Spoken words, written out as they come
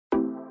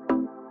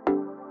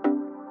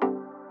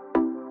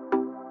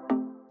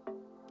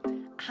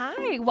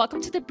Hi,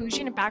 welcome to the Bougie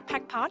in a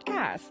Backpack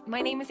podcast.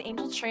 My name is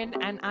Angel Trin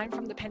and I'm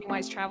from the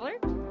Pennywise Traveler.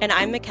 And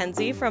I'm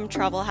Mackenzie from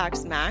Travel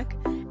Hacks Mac.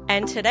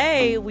 And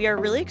today we are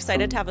really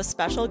excited to have a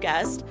special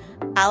guest,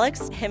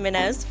 Alex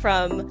Jimenez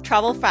from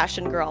Travel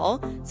Fashion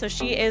Girl. So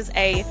she is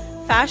a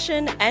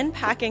fashion and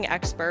packing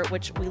expert,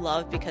 which we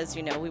love because,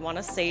 we want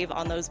to save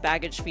on those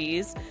baggage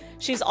fees.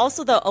 She's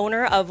also the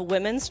owner of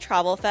Women's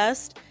Travel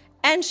Fest.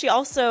 And she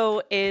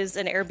also is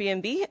an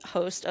Airbnb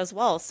host as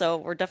well. So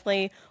we're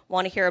definitely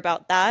want to hear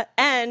about that.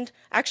 And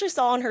I actually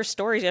saw on her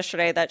stories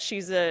yesterday that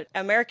she's an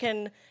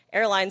American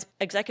Airlines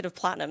Executive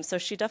Platinum. So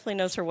she definitely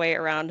knows her way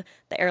around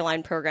the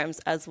airline programs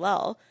as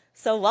well.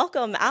 So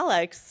welcome,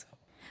 Alex.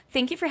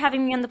 Thank you for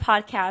having me on the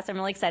podcast. I'm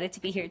really excited to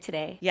be here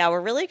today. Yeah,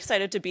 we're really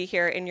excited to be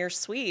here in your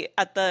suite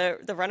at the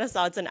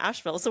Renaissance in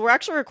Asheville. So we're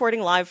actually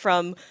recording live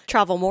from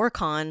Travel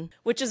MoreCon,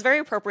 which is very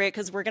appropriate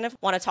because we're going to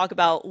want to talk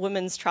about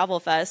Women's Travel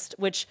Fest,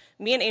 which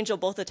me and Angel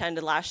both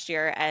attended last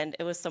year, and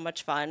it was so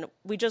much fun.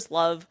 We just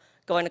love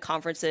going to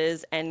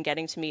conferences and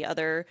getting to meet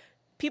other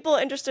people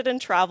interested in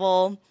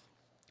travel.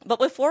 But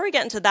before we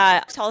get into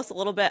that, tell us a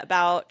little bit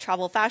about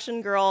Travel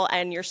Fashion Girl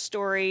and your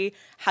story,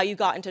 how you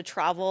got into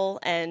travel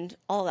and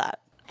all that.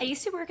 I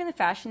used to work in the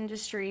fashion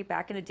industry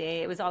back in the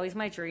day. It was always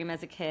my dream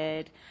as a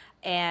kid.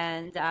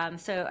 And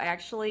so I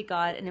actually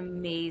got an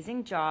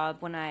amazing job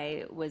when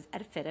I was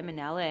at FITM in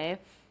LA.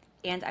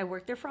 And I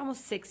worked there for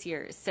almost 6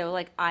 years. So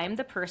I'm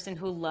the person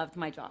who loved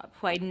my job,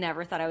 who I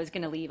never thought I was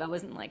going to leave. I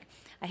wasn't like,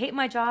 I hate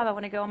my job, I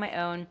want to go on my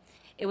own.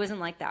 It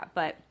wasn't like that.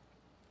 But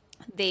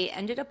they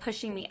ended up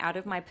pushing me out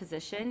of my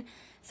position.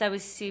 So I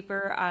was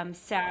super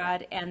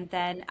sad. And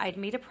then I'd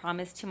made a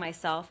promise to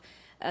myself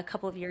a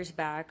couple of years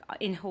back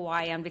in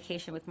Hawaii on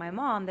vacation with my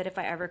mom that if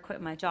I ever quit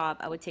my job,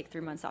 I would take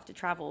 3 months off to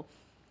travel.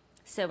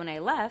 So when I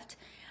left,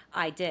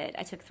 I did.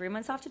 I took 3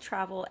 months off to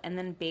travel, and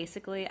then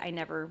basically I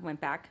never went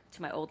back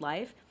to my old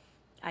life.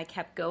 I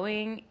kept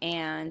going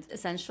and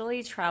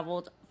essentially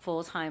traveled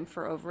full time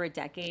for over a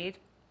decade,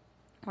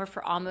 or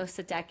for almost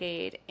a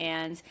decade.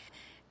 And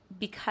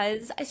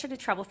because I started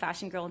Travel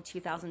Fashion Girl in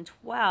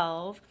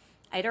 2012,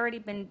 I'd already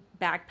been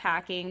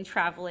backpacking,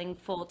 traveling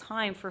full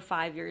time for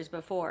 5 years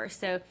before.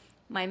 So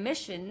my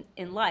mission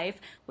in life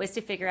was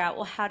to figure out,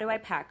 well, how do I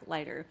pack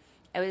lighter?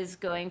 I was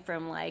going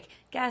from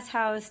guest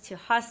house to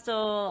hostel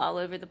all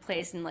over the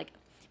place and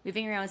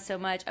moving around so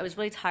much. I was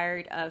really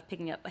tired of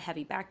picking up a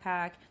heavy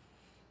backpack,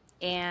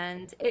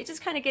 and it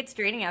just kind of gets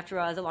draining after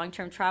all as a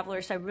long-term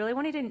traveler. So I really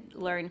wanted to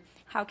learn,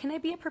 how can I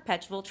be a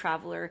perpetual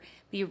traveler,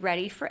 be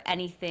ready for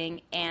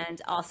anything, and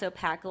also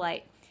pack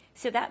light?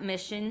 So that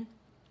mission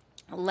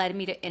led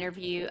me to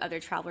interview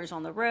other travelers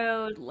on the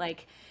road,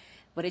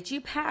 what did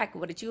you pack?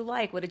 What did you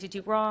like? What did you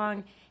do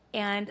wrong?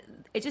 And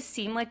it just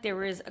seemed like there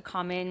was a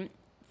common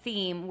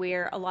theme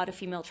where a lot of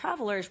female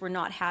travelers were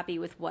not happy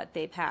with what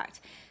they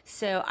packed.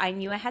 So I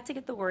knew I had to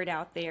get the word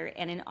out there.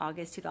 And in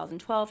August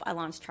 2012, I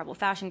launched Travel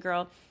Fashion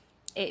Girl.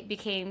 It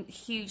became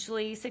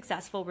hugely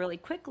successful really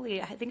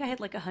quickly. I think I had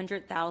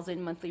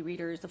 100,000 monthly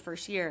readers the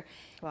first year.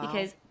 Wow.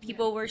 Because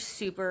people were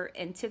super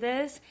into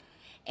this.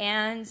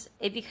 And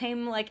it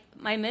became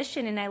my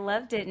mission, and I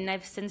loved it. And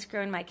I've since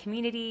grown my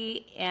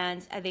community.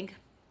 And I think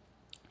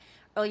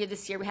earlier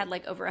this year we had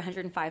over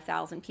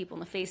 105,000 people in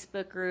the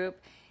Facebook group.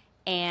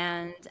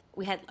 And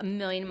we had 1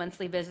 million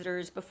monthly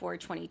visitors before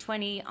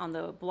 2020 on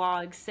the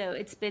blog. So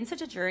it's been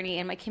such a journey.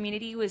 And my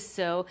community was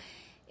so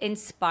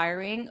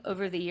inspiring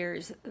over the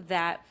years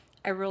that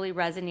I really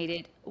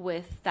resonated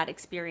with that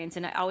experience.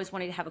 And I always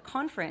wanted to have a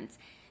conference.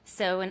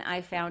 So when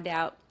I found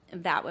out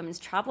that Women's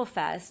Travel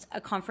Fest,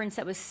 a conference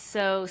that was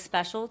so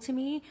special to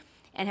me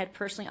and had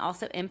personally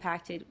also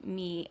impacted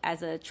me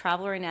as a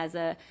traveler and as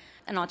an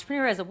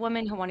entrepreneur, as a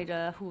woman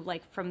who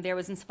from there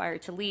was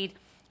inspired to lead.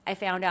 I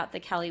found out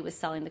that Kelly was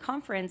selling the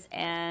conference,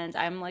 and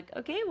I'm like,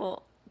 okay,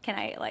 well, can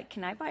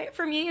I buy it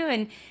from you?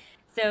 And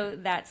so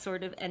that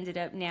sort of ended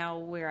up now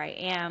where I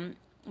am,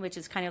 which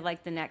is kind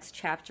of the next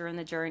chapter in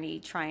the journey,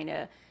 trying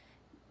to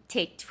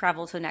take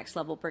travel to the next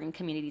level, bringing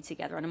community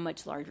together on a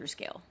much larger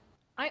scale.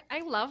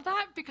 I love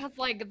that because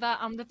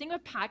the thing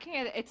with packing,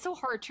 it's so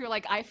hard too.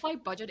 I fly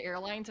budget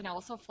airlines and I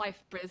also fly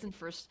business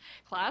first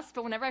class,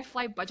 but whenever I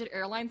fly budget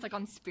airlines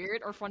on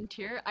Spirit or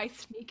Frontier, I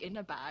sneak in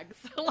a bag.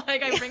 So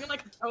I bring in a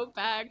tote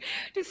bag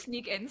to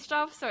sneak in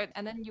stuff. So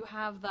and then you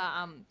have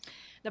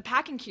the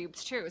packing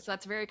cubes too. So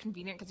that's very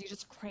convenient because you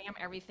just cram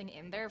everything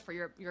in there for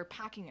your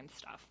packing and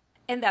stuff.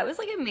 And that was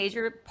a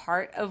major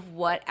part of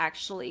what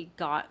actually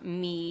got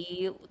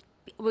me,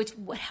 which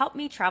helped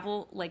me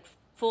travel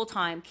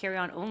full-time,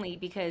 carry-on only,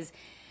 because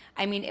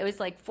it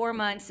was 4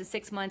 months to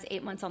 6 months,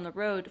 8 months on the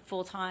road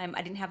full-time.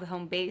 I didn't have a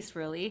home base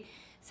really,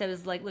 so I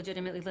was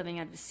legitimately living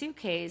out of a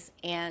suitcase,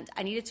 and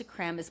I needed to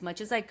cram as much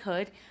as I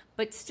could,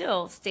 but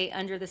still stay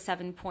under the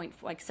 7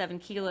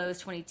 kilos,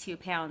 22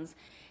 pounds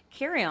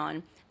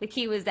carry-on. The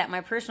key was that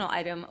my personal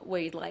item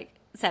weighed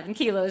 7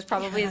 kilos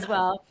probably as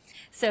well.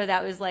 So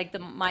that was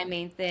my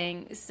main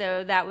thing.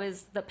 So that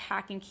was the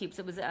packing cubes.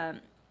 It was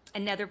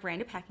another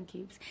brand of packing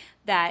cubes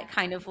that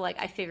kind of like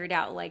I figured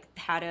out like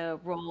how to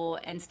roll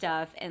and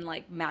stuff and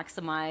like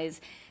maximize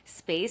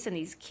space in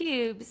these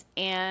cubes,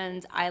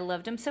 and I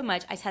loved them so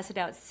much. I tested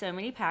out so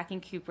many packing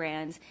cube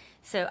brands,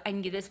 so I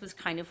knew this was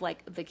kind of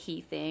like the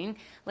key thing.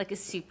 Like a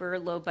super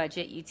low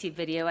budget YouTube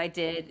video I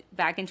did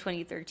back in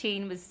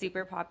 2013 was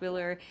super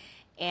popular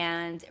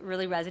and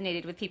really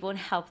resonated with people and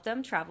helped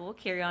them travel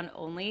carry on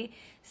only.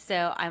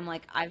 So I'm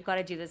like, I've got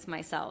to do this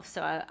myself.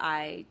 So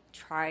I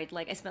tried,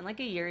 like, I spent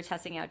like a year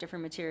testing out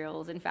different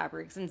materials and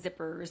fabrics and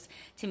zippers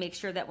to make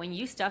sure that when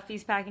you stuff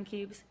these packing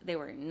cubes, they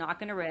were not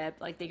going to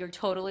rip. Like, they were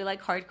totally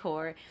like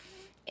hardcore.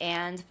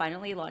 And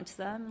finally launched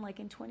them like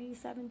in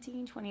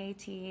 2017,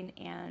 2018.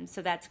 And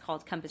so that's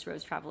called Compass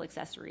Rose Travel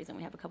Accessories. And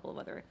we have a couple of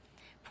other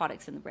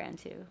products in the brand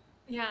too.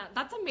 Yeah,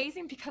 that's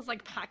amazing because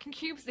like packing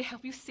cubes, they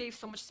help you save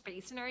so much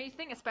space and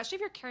everything, especially if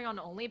you're carry on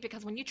only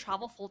because when you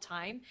travel full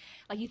time,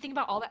 like you think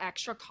about all the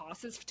extra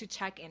costs to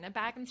check in a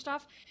bag and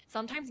stuff.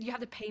 Sometimes you have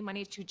to pay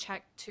money to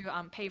check to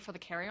pay for the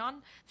carry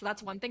on. So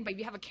that's one thing, but if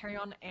you have a carry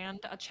on and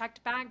a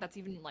checked bag, that's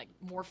even like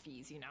more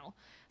fees, you know.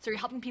 So you're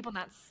helping people in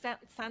that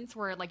sense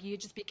where like you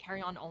just be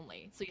carry on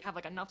only. So you have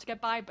like enough to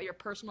get by, but your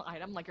personal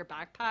item, like your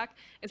backpack,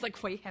 is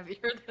like way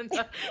heavier than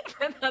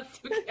than that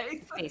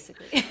suitcase.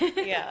 Basically.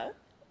 Yeah.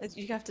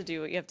 You have to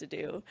do what you have to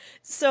do.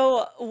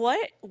 So,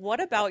 what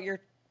about your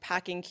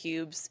packing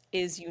cubes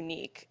is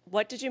unique?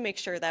 What did you make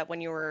sure that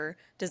when you were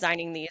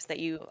designing these that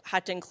you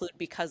had to include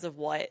because of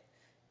what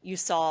you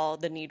saw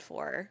the need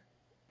for?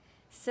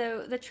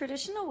 So the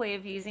traditional way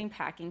of using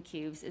packing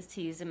cubes is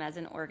to use them as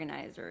an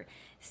organizer.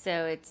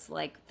 So it's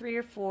like three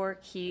or four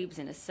cubes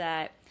in a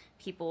set.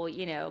 People,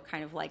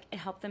 kind of like it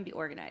helped them be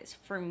organized.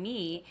 For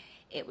me,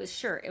 it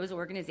was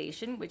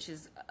organization, which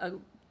is a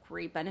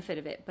great benefit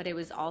of it, but it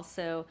was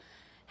also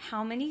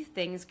how many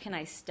things can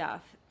I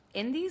stuff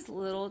in these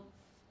little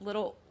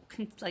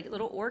like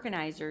little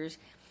organizers.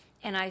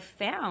 And I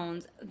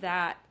found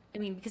that, I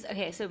mean, because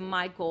okay, so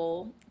my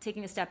goal,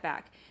 taking a step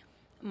back,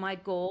 my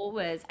goal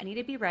was I need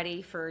to be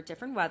ready for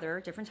different weather,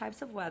 different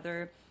types of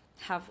weather,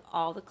 have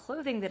all the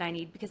clothing that I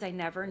need because I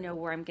never know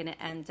where I'm going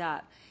to end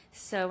up.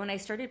 So when I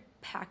started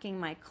packing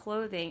my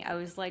clothing, I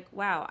was like,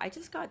 wow, I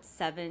just got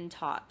 7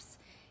 tops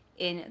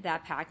in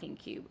that packing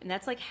cube. And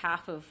that's like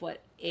half of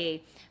what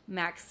a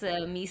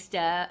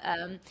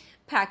Maximista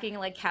packing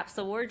like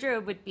capsule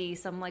wardrobe would be.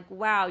 So I'm like,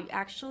 wow, you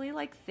actually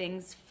like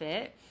things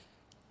fit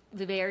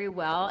very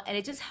well, and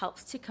it just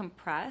helps to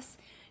compress.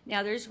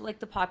 Now there's like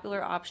the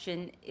popular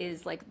option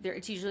is like there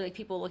it's usually like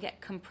people look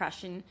at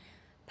compression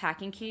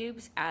packing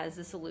cubes as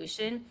a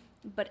solution,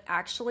 but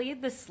actually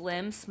the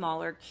slim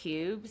smaller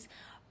cubes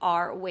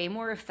are way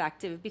more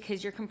effective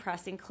because you're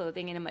compressing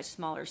clothing in a much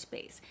smaller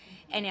space.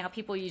 And now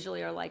people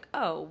usually are like,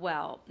 "Oh,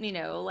 well,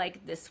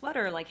 like this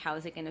sweater, like how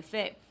is it going to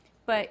fit?"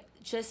 But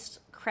just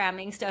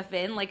cramming stuff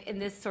in like in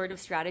this sort of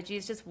strategy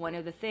is just one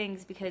of the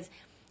things because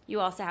you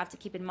also have to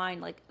keep in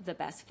mind like the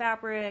best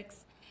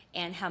fabrics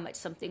and how much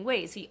something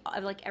weighs. So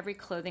like every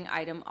clothing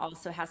item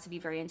also has to be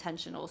very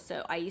intentional.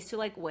 So I used to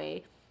like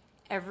weigh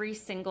every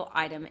single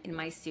item in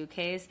my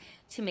suitcase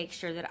to make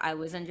sure that I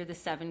was under the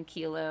 7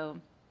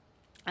 kilo,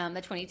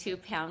 the 22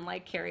 pound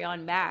like carry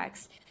on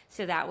max.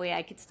 So that way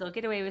I could still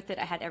get away with it.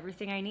 I had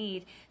everything I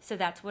need. So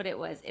that's what it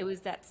was. It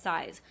was that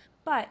size.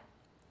 But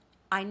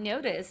I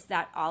noticed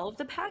that all of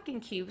the packing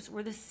cubes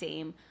were the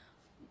same,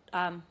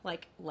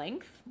 like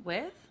length,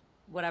 width,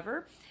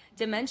 whatever,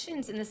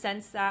 dimensions in the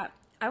sense that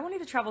I wanted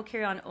to travel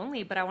carry on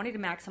only, but I wanted to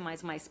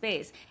maximize my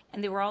space.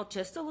 And they were all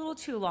just a little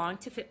too long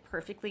to fit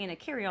perfectly in a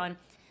carry on.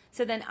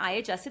 So then I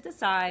adjusted the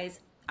size.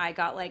 I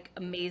got like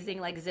amazing,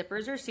 like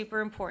zippers are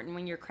super important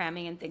when you're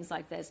cramming and things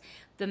like this.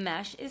 The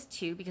mesh is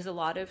too, because a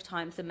lot of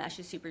times the mesh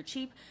is super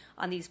cheap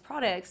on these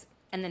products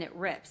and then it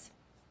rips.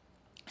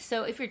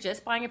 So if you're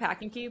just buying a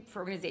packing cube for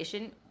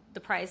organization, the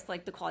price,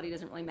 like the quality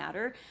doesn't really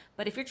matter.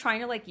 But if you're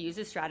trying to like use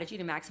a strategy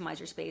to maximize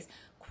your space,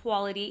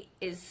 quality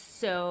is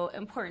so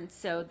important.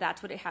 So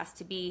that's what it has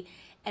to be.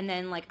 And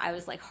then like I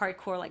was like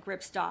hardcore like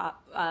ripstop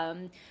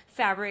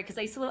fabric because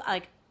I used to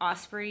like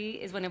Osprey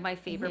is one of my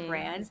favorite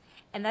brands,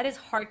 and that is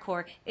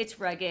hardcore. It's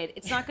rugged.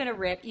 It's not going to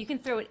rip. You can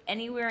throw it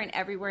anywhere and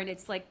everywhere, and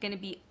it's like going to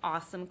be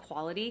awesome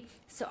quality.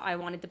 So I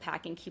wanted the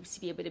packing cubes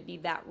to be able to be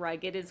that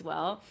rugged as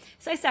well.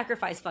 So I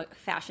sacrificed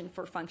fashion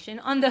for function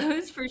on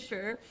those for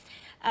sure.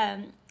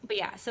 But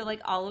yeah, so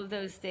like all of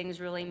those things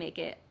really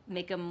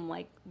make them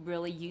like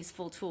really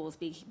useful tools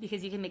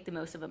because you can make the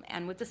most of them.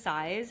 And with the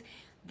size,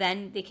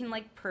 then they can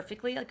like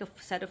perfectly, like a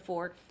set of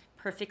 4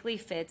 perfectly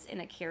fits in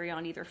a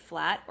carry-on either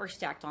flat or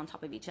stacked on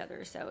top of each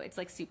other. So it's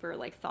like super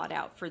like thought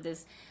out for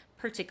this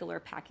particular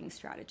packing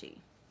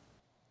strategy.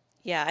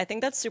 Yeah, I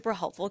think that's super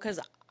helpful because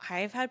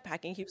I've had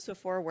packing cubes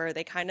before where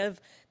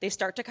they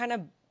start to kind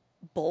of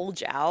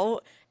bulge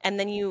out and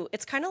then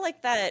it's kind of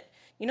like that,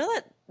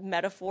 that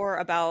metaphor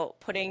about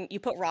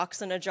you put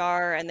rocks in a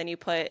jar and then you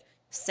put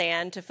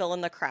sand to fill in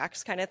the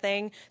cracks kind of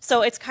thing.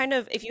 So it's kind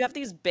of if you have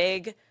these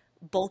big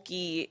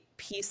bulky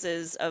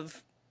pieces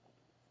of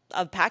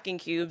packing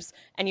cubes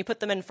and you put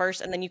them in first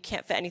and then you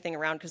can't fit anything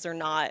around because they're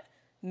not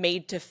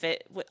made to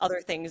fit with other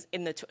things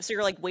in the so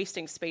you're like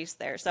wasting space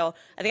there. So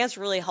I think that's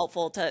really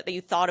helpful to that you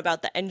thought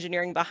about the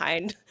engineering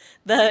behind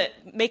the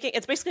making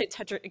it's basically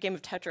a game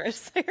of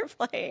Tetris that you're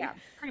playing. Yeah,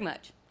 pretty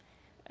much.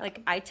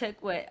 Like I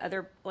took what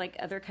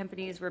other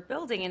companies were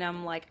building and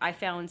I'm like I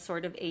found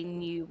sort of a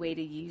new way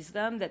to use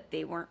them that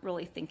they weren't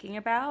really thinking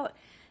about.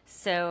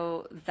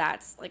 So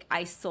that's like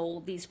I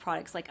sold these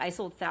products like I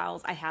sold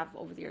thousands I have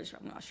over the years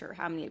I'm not sure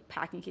how many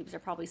packing cubes I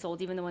probably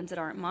sold even the ones that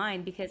aren't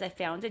mine because I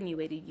found a new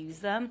way to use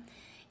them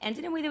and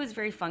in a way that was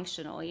very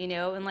functional,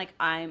 and like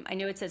I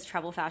know it says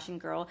travel fashion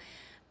girl,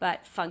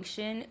 but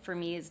function for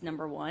me is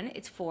number one.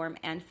 It's form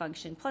and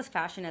function, plus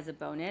fashion as a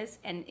bonus,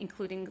 and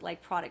including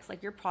like products,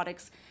 like your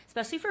products,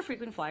 especially for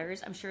frequent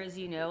flyers. I'm sure, as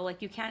you know,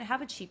 like you can't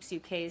have a cheap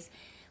suitcase.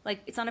 Like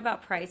it's not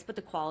about price, but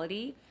the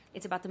quality.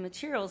 It's about the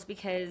materials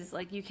because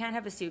like you can't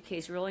have a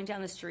suitcase rolling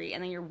down the street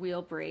and then your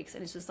wheel breaks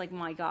and it's just like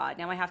my God,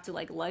 now I have to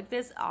like lug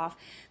this off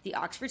the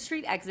Oxford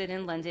Street exit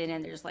in London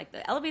and there's like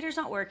the elevator's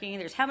not working.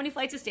 There's how many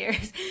flights of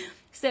stairs?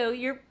 So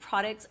your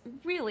products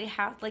really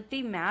have like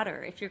they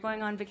matter. If you're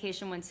going on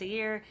vacation once a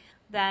year,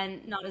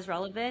 then not as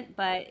relevant.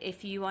 But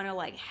if you want to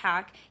like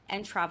hack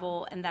and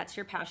travel and that's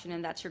your passion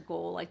and that's your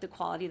goal, like the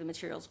quality of the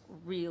materials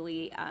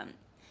really,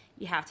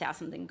 you have to have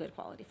something good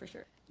quality for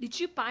sure. Did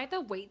you buy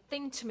the weight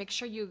thing to make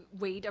sure you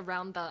weighed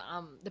around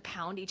the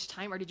pound each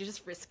time, or did you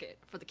just risk it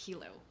for the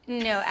kilo?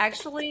 No,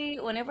 actually,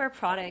 one of our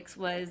upcoming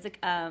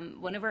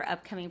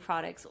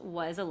products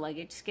was a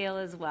luggage scale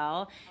as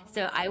well.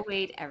 So I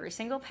weighed every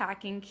single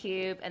packing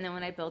cube, and then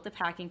when I built the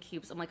packing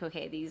cubes, I'm like,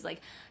 okay, these like,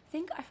 I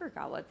think I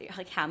forgot what they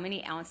like how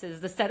many ounces.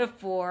 The set of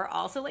four,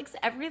 also like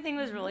everything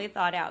was really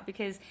thought out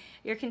because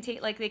your contain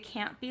like they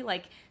can't be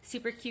like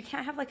super cute. You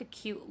can't have like a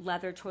cute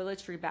leather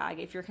toiletry bag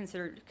if you're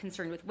considered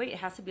concerned with weight. It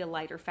has to be a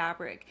lighter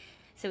fabric.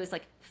 So it's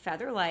like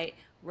feather light,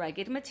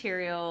 rugged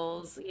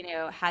materials,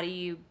 how do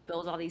you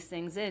build all these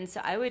things in?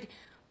 So I would,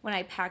 when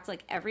I packed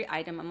like every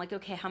item, I'm like,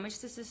 okay, how much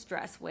does this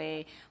dress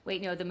weigh?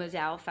 Wait, no, the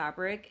Moselle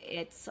fabric,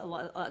 it's a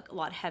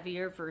lot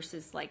heavier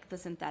versus like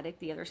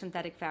the other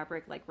synthetic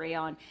fabric like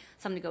rayon.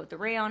 So I'm gonna go with the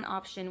rayon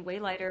option, way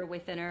lighter, way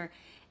thinner.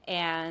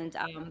 And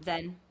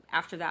then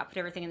after that, put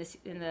everything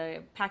in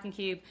the packing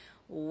cube,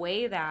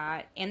 weigh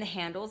that, and the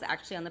handles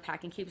actually on the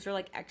packing cubes are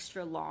like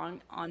extra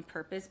long on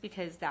purpose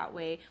because that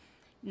way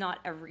not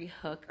every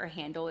hook or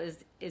handle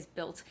is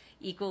built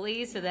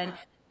equally. So then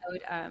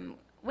I would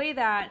weigh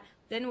that,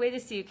 then weigh the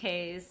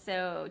suitcase,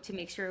 so to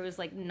make sure it was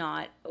like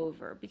not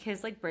over.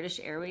 Because like British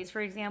Airways, for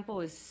example,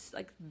 was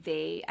like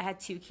I had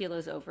 2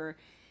 kilos over,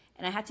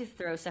 and I had to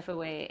throw stuff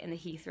away in the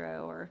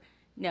Heathrow or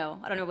no,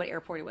 I don't know what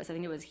airport it was. I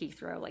think it was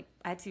Heathrow. Like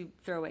I had to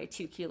throw away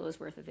 2 kilos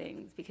worth of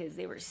things because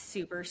they were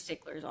super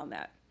sticklers on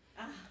that.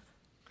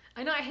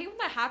 I know, I hate when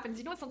that happens.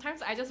 You know what?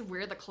 Sometimes I just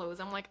wear the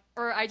clothes. I'm like,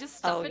 or I just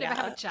stuff Oh it if I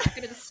have yeah. a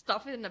jacket. I just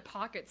stuff it in the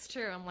pockets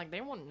too. I'm like,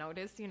 they won't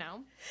notice.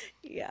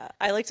 Yeah,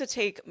 I like to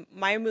take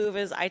my move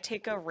is I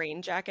take a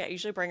rain jacket. I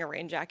usually bring a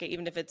rain jacket,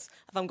 even if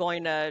I'm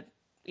going to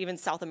even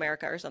South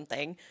America or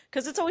something,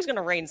 because it's always going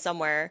to rain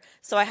somewhere.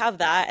 So I have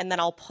that, and then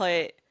I'll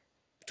put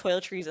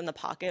toiletries in the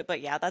pocket.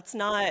 But yeah, that's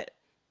not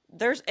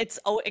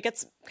it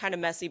gets kind of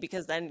messy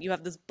because then you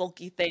have this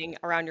bulky thing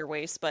around your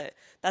waist. But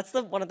that's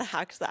the one of the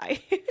hacks that I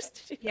used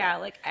to do. Yeah,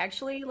 like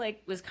actually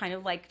like was kind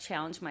of like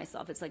challenge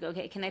myself. It's like,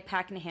 okay, can I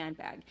pack in a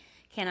handbag?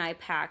 Can I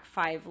pack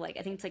five, like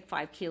I think it's like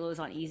 5 kilos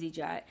on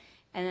EasyJet?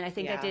 And then I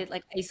think I Yeah. did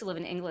like I used to live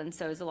in England,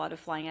 so it was a lot of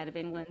flying out of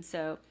England.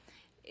 So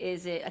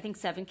is it I think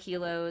 7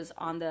 kilos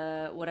on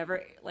the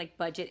whatever like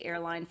budget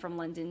airline from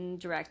London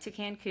direct to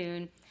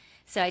Cancun.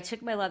 So I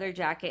took my leather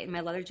jacket, and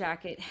my leather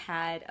jacket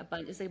had a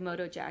bunch. It was like a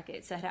moto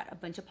jacket, so it had a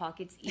bunch of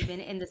pockets even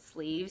in the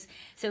sleeves.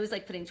 So it was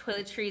like putting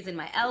toiletries in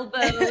my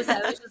elbows. I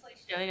was just like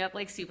showing up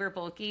like super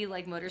bulky,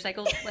 like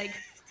motorcycle like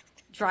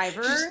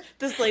driver.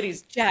 This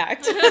lady's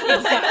jacked.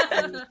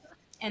 Exactly.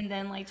 And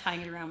then like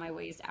tying it around my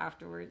waist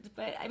afterwards.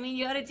 But I mean,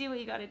 you got to do what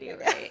you got to do,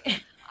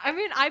 right? I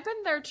mean, I've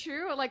been there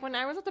too. Like when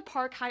I was at the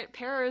Park Hyatt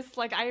Paris,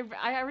 like I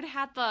already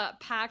had the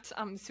packed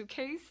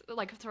suitcase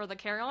like for the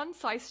carry-on,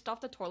 so I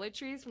stuffed the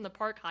toiletries from the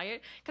Park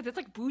Hyatt because it's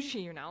like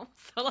bougie.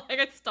 So like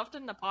I stuffed it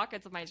in the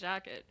pockets of my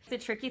jacket. The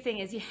tricky thing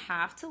is you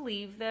have to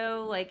leave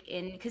though, like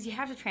in because you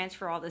have to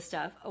transfer all this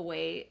stuff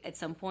away at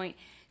some point.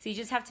 So you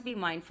just have to be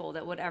mindful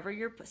that whatever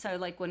you're so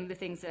like one of the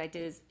things that I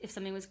did is if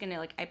something was gonna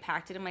like I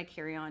packed it in my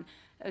carry-on,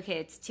 okay,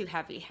 it's too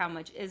heavy. How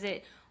much is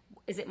it?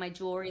 Is it my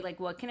jewelry?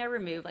 Like what can I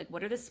remove? Like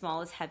what are the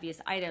smallest,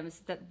 heaviest items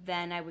that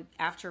then I would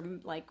after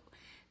like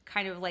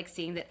kind of like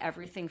seeing that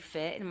everything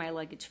fit in my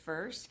luggage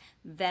first,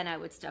 then I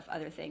would stuff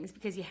other things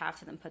because you have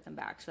to then put them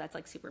back. So that's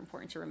like super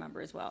important to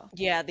remember as well.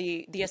 Yeah,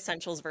 the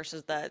essentials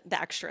versus the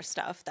extra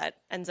stuff that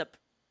ends up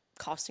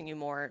costing you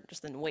more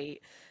just than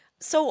weight.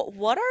 So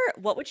what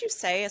would you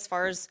say as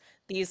far as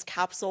these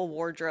capsule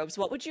wardrobes?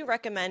 What would you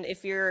recommend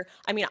if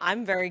I mean,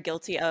 I'm very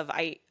guilty of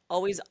I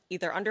always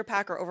either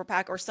underpack or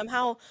overpack or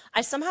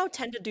I somehow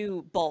tend to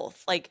do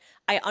both. Like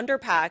I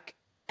underpack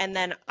and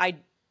then I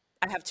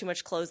have too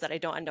much clothes that I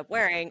don't end up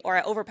wearing, or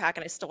I overpack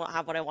and I still don't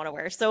have what I want to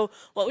wear. So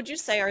what would you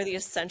say are the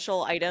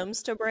essential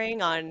items to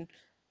bring on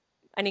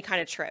any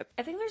kind of trip?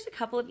 I think there's a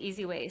couple of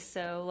easy ways.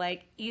 So,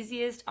 like,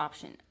 easiest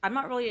option. I'm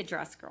not really a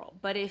dress girl,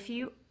 but if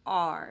you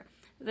are,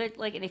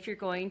 like, and if you're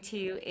going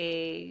to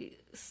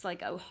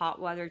like a hot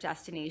weather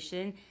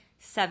destination,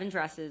 7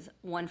 dresses,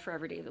 one for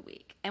every day of the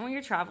week. And when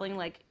you're traveling,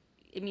 like,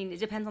 I mean, it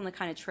depends on the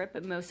kind of trip,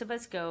 but most of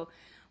us go,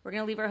 we're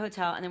gonna leave our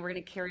hotel and then we're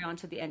gonna carry on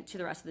to the end to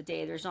the rest of the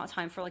day. There's not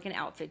time for like an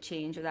outfit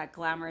change or that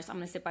glamorous. I'm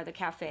gonna sit by the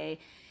cafe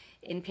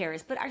in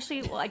Paris. But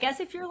actually, well, I guess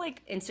if you're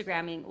like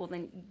Instagramming, well,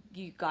 then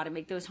you got to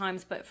make those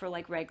times. But for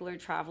like regular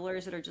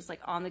travelers that are just like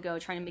on the go,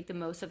 trying to make the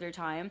most of their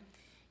time,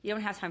 you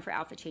don't have time for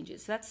outfit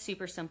changes. So that's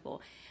super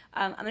simple.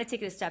 I'm going to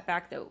take it a step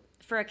back though.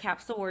 For a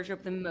capsule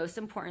wardrobe, the most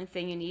important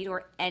thing you need,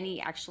 or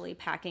any actually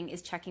packing,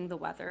 is checking the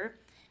weather.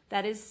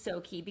 That is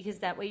so key because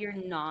that way you're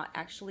not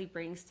actually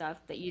bringing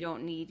stuff that you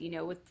don't need,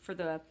 with for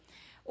the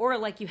or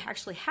like you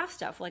actually have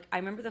stuff. Like I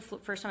remember the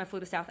first time I flew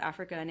to South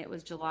Africa and it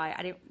was July.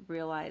 I didn't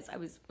realize I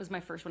was my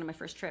first one of my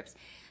first trips,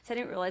 so I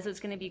didn't realize it was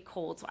going to be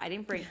cold. So I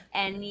didn't bring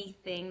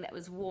anything that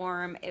was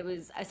warm. It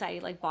was as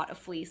I like bought a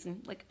fleece,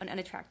 and like an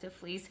unattractive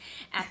fleece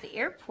at the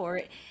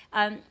airport.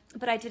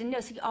 But I didn't know.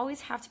 So you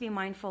always have to be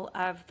mindful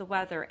of the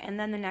weather. And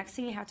then the next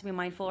thing you have to be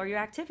mindful are your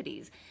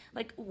activities.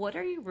 Like what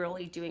are you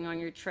really doing on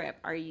your trip?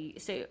 Are you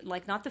so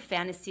like not the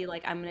fantasy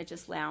like I'm gonna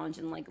just lounge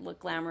and like look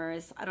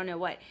glamorous. I don't know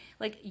what.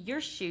 Like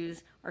your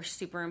shoes are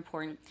super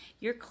important.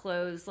 Your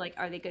clothes, like,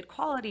 are they good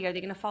quality? Are they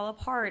going to fall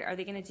apart? Are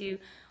they going to do,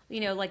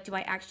 like,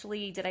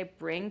 did I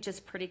bring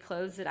just pretty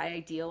clothes that I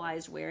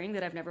idealized wearing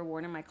that I've never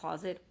worn in my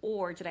closet?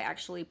 Or did I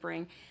actually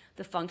bring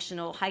the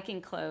functional hiking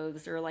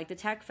clothes or like the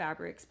tech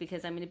fabrics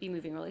because I'm going to be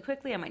moving really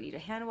quickly? I might need a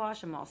hand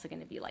wash. I'm also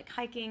going to be like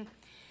hiking.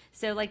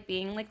 So, like,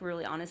 being like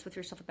really honest with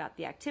yourself about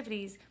the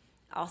activities,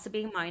 also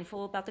being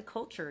mindful about the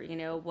culture,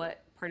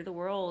 what part of the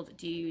world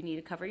do you need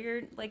to cover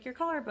your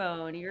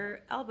collarbone,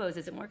 your elbows?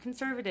 Is it more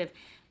conservative?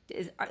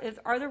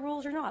 Are the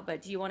rules or not?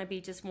 But do you want to be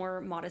just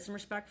more modest and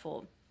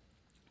respectful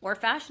or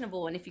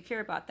fashionable? And if you care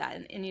about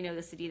that and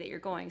the city that you're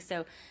going.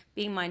 So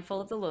being mindful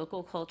of the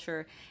local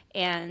culture,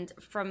 and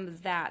from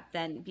that,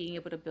 then being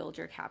able to build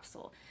your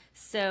capsule.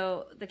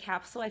 So the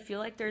capsule, I feel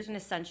like there's an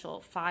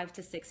essential 5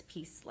 to 6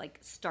 piece, like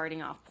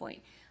starting off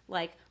point,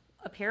 like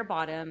a pair of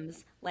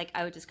bottoms. Like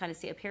I would just kind of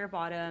say a pair of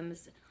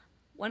bottoms,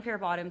 one pair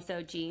of bottoms,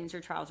 so jeans or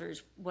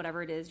trousers,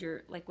 whatever it is,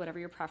 whatever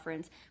your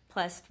preference,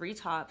 plus 3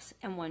 tops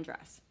and one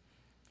dress.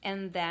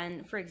 And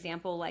then, for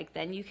example, like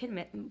then you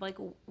can like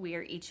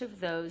wear each of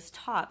those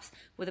tops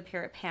with a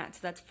pair of pants.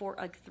 So that's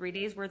 3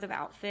 days worth of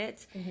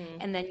outfits,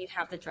 and then you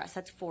have the dress.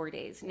 That's 4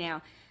 days.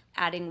 Now,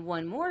 adding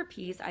one more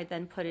piece, I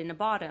then put in a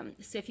bottom.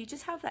 So if you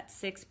just have that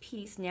 6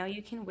 piece, now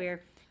you can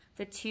wear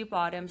the 2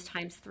 bottoms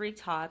times 3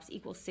 tops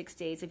equals 6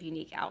 days of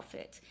unique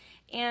outfit.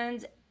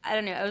 And I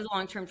don't know, I was a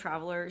long-term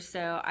traveler,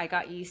 so I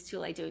got used to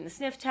like doing the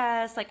sniff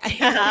test. Like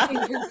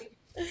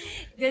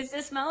does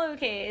this smell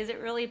okay? Is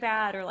it really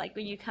bad? Or like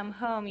when you come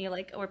home, you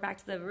like, or back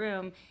to the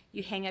room,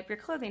 you hang up your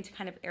clothing to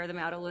kind of air them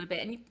out a little bit,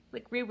 and you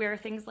like rewear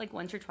things like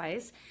once or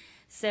twice.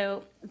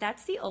 So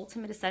that's the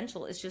ultimate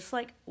essential, is just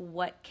like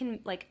what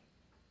can like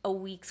a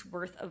week's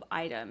worth of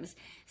items.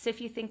 So if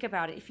you think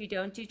about it, if you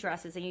don't do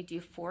dresses and you do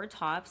 4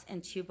 tops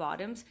and 2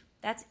 bottoms,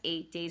 that's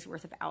 8 days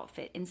worth of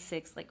outfits in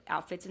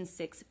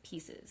 6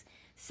 pieces.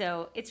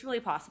 So it's really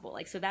possible.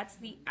 Like, so that's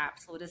the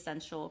absolute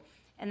essential.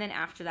 And then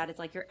after that, it's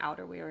like your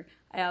outerwear.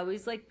 I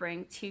always like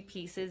bring 2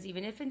 pieces,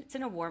 even if it's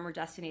in a warmer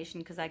destination,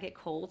 because I get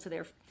cold. So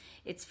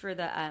it's for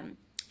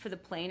the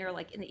plane, or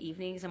like in the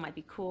evenings, it might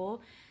be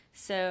cool.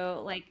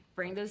 So like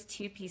bring those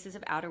 2 pieces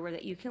of outerwear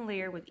that you can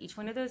layer with each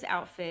one of those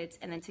outfits,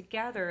 and then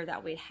together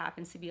that way it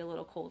happens to be a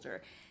little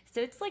colder.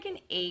 So it's like an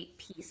 8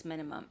 piece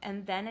minimum,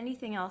 and then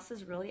anything else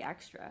is really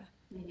extra.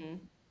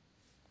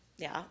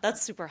 Yeah,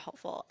 that's super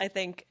helpful. I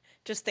think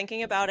just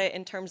thinking about it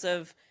in terms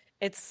of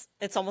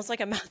it's almost like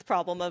a math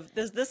problem of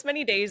there's this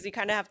many days you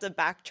kind of have to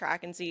backtrack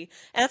and see.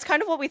 And that's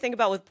kind of what we think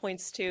about with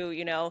points too,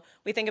 you know.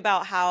 We think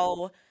about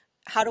how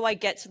do I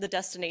get to the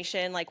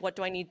destination? Like what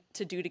do I need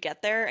to do to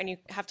get there? And you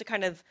have to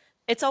kind of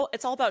it's all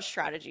about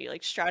strategy,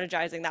 like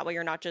strategizing. That way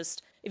you're not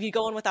just if you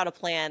go in without a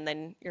plan,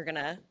 then you're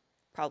gonna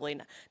probably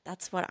not.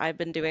 That's what I've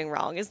been doing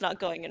wrong is not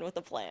going in with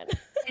a plan.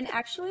 And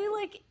actually,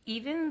 like,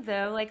 even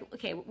though, like,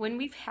 okay, when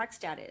we've hacked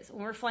status,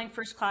 when we're flying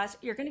first class,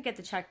 you're going to get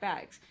the check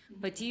bags.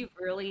 But do you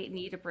really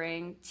need to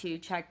bring 2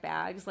 check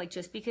bags, like,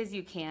 just because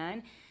you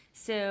can?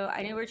 So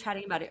I know we were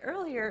chatting about it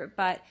earlier,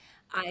 but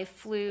I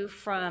flew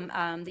from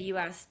the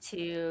US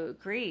to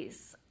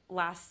Greece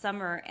last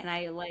summer, and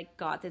I, like,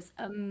 got this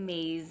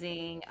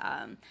amazing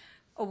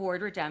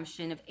award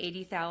redemption of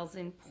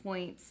 80,000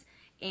 points.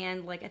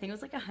 And like I think it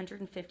was like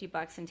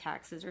 $150 in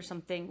taxes or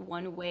something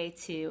one way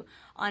to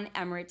on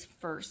Emirates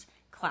first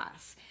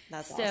class.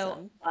 That's So,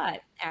 awesome.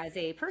 but as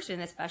a person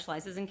that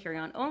specializes in carry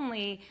on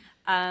only,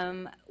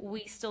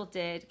 we still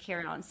did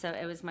carry on. So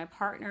it was my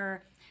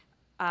partner,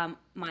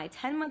 my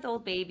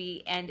 10-month-old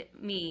baby, and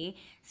me.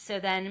 So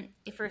then,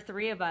 if for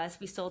 3 of us,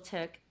 we still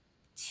took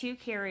 2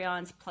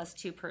 carry-ons plus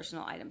 2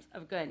 personal items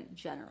of good,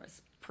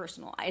 generous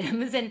personal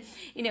items, and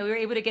we were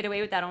able to get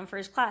away with that on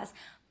first class.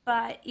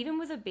 But even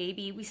with a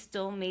baby, we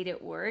still made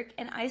it work.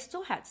 And I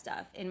still had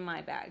stuff in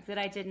my bag that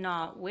I did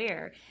not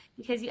wear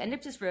because you end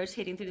up just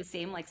rotating through the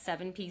same like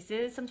seven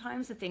pieces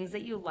sometimes, the things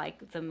that you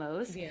like the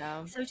most.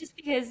 Yeah. So just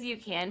because you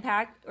can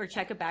pack or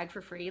check a bag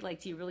for free,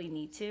 like, do you really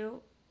need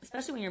to?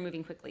 Especially when you're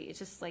moving quickly. It's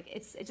just like,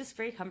 it's just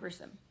very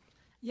cumbersome.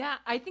 Yeah,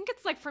 I think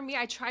it's like for me,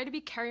 I try to be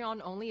carry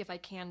on only if I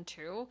can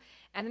too,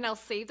 and then I'll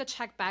save the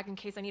check bag in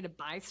case I need to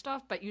buy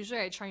stuff. But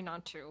usually I try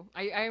not to.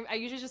 I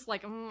usually just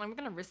like I'm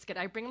gonna risk it.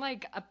 I bring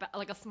like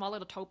like a small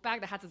little tote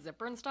bag that has a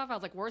zipper and stuff. I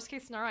was like worst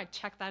case scenario, I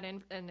check that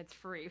in and it's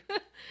free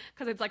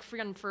because it's like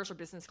free on first or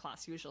business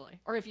class usually.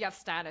 Or if you have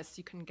status,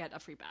 you can get a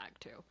free bag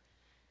too.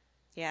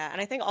 Yeah, and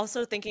I think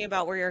also thinking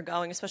about where you're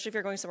going, especially if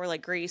you're going somewhere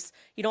like Greece,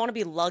 you don't want to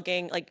be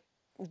lugging like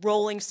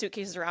rolling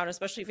suitcases around,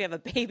 especially if you have a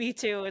baby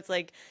too. It's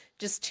like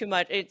just too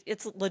much.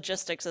 It's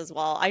logistics as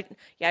well.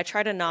 Yeah, I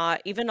try to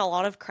not, even a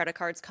lot of credit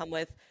cards come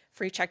with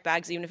free check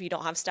bags, even if you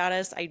don't have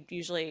status. I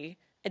usually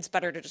it's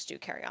better to just do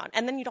carry on.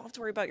 And then you don't have to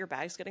worry about your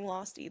bags getting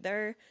lost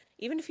either.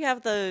 Even if you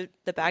have the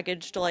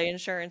baggage delay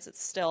insurance,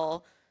 it's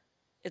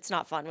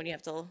not fun when you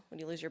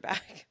lose your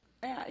bag.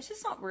 Yeah, it's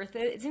just not worth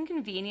it. It's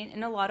inconvenient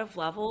in a lot of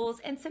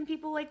levels, and some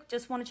people like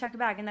just want to check a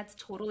bag, and that's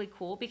totally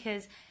cool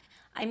because,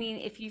 I mean,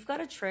 if you've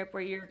got a trip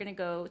where you're gonna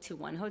go to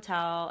one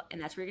hotel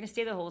and that's where you're gonna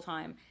stay the whole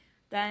time,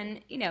 then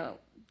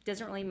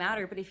doesn't really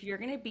matter. But if you're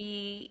gonna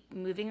be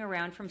moving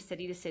around from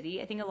city to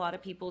city, I think a lot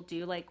of people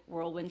do like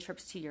whirlwind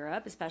trips to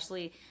Europe,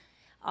 especially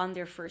on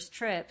their first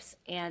trips.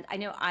 And I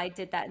know I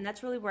did that, and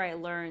that's really where I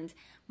learned.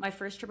 My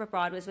first trip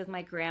abroad was with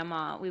my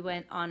grandma. We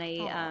went on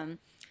a Oh.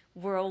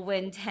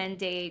 whirlwind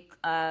 10-day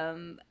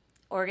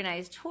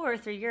organized tour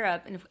through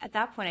Europe. And at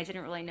that point, I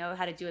didn't really know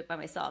how to do it by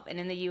myself. And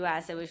in the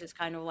US, it was just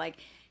kind of like,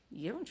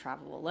 you don't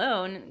travel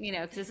alone,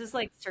 because this is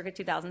like circa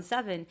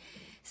 2007.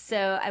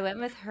 So I went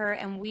with her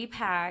and we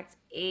packed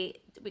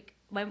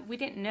we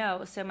didn't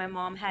know. So my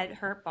mom had,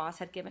 her boss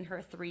had given her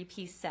a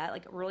three-piece set,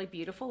 like really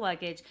beautiful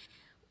luggage,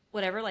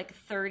 whatever, like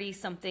 30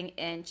 something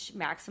inch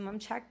maximum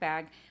check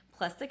bag,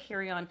 plus the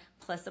carry on,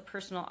 plus the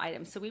personal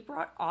items. So we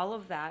brought all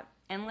of that.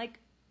 And like,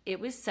 it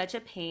was such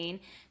a pain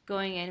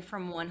going in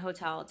from one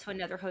hotel to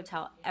another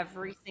hotel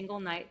every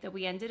single night that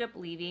we ended up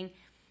leaving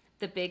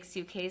the big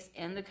suitcase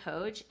in the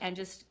coach and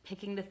just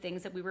picking the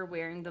things that we were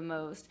wearing the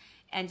most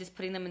and just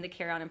putting them in the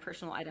carry-on and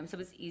personal items. So it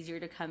was easier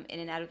to come in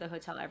and out of the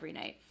hotel every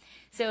night.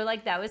 So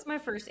like that was my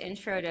first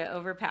intro to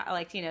overpack,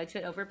 like, to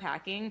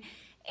overpacking.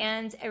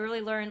 And I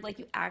really learned like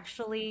you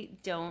actually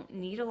don't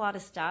need a lot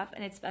of stuff,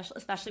 and it's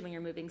especially when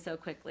you're moving so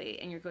quickly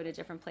and you're going to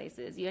different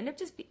places. You end up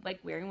just like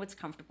wearing what's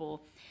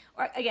comfortable.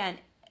 Or again,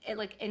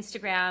 like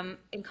Instagram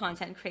and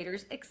content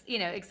creators,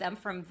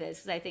 exempt from this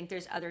because I think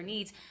there's other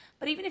needs.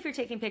 But even if you're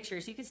taking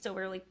pictures, you can still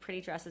wear like pretty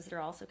dresses that are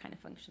also kind of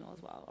functional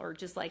as well, or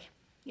just like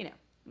you know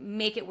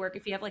make it work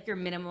if you have like your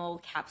minimal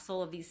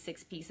capsule of these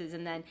six pieces,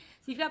 and then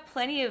so you've got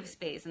plenty of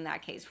space in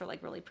that case for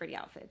like really pretty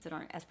outfits that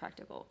aren't as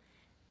practical.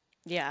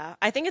 Yeah,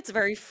 I think it's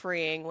very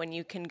freeing when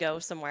you can go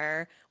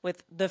somewhere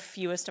with the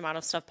fewest amount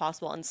of stuff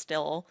possible and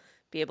still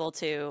be able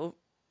to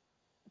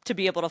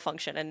be able to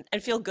function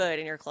and feel good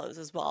in your clothes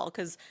as well.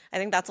 Because I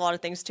think that's a lot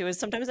of things too, is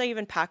sometimes I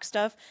even pack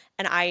stuff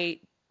and I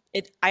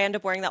end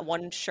up wearing that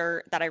one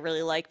shirt that I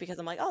really like because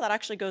I'm like, oh, that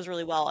actually goes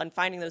really well. And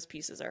finding those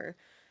pieces are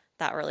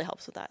that really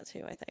helps with that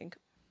too, I think.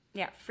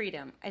 Yeah,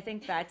 freedom. I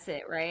think that's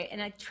it, right?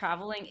 And like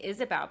traveling is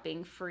about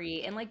being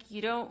free, and like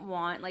you don't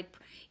want like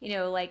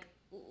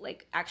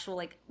like actual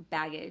like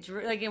baggage,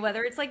 like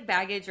whether it's like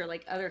baggage or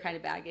like other kind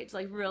of baggage,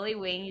 like really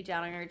weighing you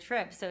down on your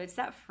trip. So it's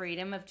that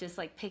freedom of just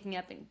like picking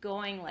up and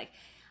going. Like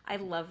I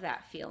love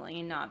that feeling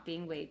and not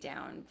being weighed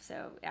down.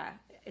 So yeah,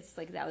 it's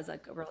like that was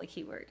like a really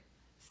key word.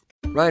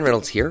 Ryan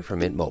Reynolds here from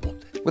Mint Mobile.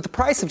 With the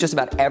price of just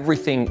about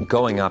everything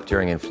going up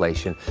during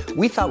inflation,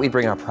 we thought we'd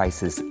bring our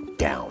prices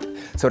down.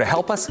 So to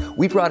help us,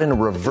 we brought in a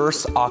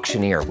reverse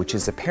auctioneer, which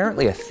is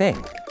apparently a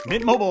thing.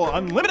 Mint Mobile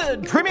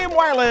Unlimited Premium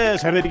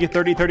Wireless. How to get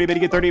 30, 30, bit to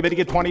get 30, bit to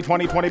get 20,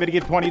 20, 20, bit to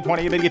get 20,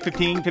 20, bit to get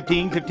 15,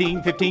 15,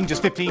 15, 15,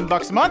 just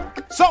 $15 a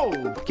month?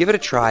 Sold! Give it a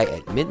try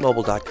at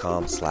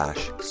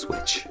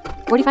mintmobile.com/switch.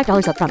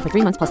 $45 upfront for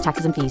 3 months plus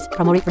taxes and fees.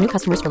 Promo rate for new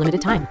customers for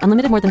limited time.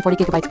 Unlimited more than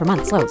 40 gigabytes per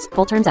month. Slows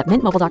full terms at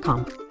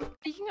mintmobile.com.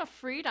 Speaking of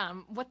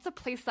freedom, what's a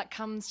place that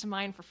comes to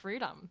mind for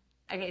freedom?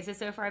 Okay,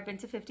 so far I've been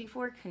to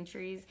 54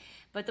 countries,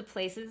 but the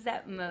places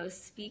that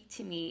most speak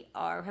to me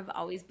have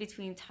always been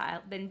between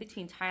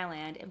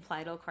Thailand and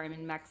Playa del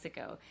Carmen,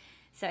 Mexico.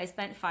 So I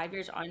spent 5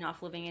 years on and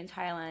off living in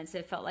Thailand, so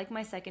it felt like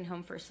my second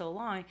home for so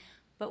long.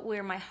 But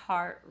where my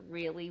heart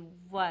really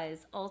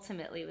was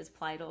ultimately was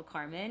Playa del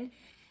Carmen.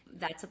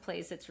 That's a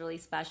place that's really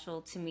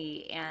special to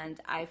me, and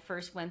I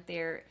first went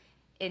there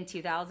in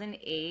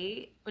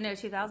 2008, no,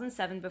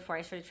 2007 before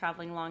I started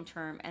traveling long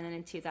term. And then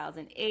in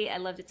 2008, I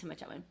loved it so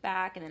much I went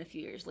back, and then a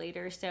few years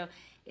later. So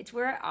it's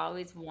where I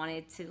always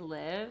wanted to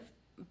live,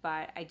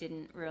 but I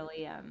didn't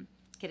really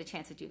get a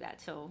chance to do that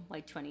till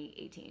like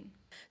 2018.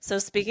 So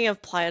speaking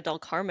of Playa del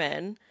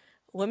Carmen,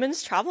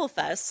 Women's Travel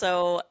Fest.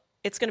 So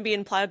it's going to be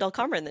in Playa del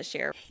Carmen this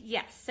year.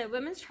 Yes, so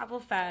Women's Travel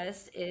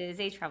Fest is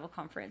a travel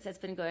conference that's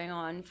been going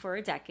on for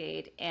a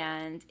decade,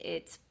 and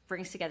it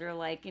brings together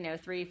like,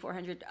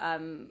 400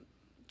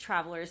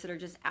 travelers that are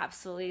just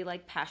absolutely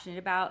like passionate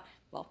about,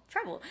 well,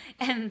 travel.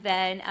 And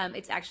then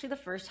it's actually the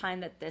first time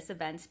that this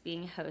event's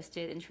being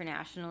hosted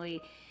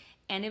internationally.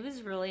 And it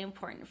was really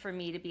important for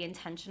me to be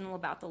intentional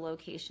about the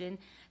location.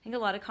 I think a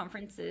lot of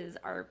conferences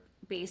are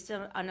based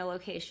on a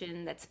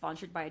location that's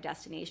sponsored by a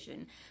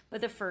destination. But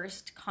the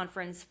first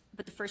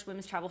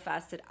Women's Travel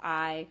Fest that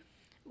I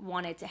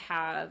wanted to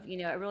have,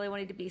 I really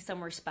wanted to be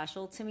somewhere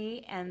special to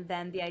me. And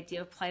then the idea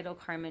of Playa del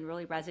Carmen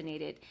really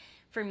resonated.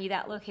 For me,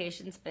 that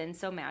location's been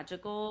so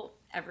magical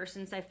ever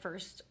since I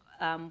first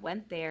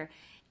went there.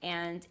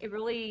 And it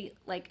really,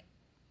 like,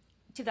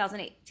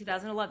 2008,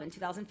 2011,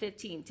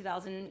 2015,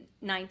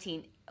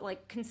 2019,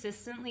 like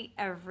consistently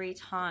every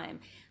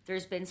time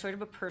there's been sort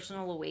of a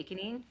personal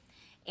awakening.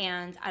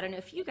 And I don't know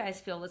if you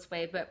guys feel this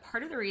way, but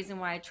part of the reason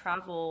why I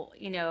travel,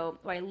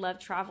 why I love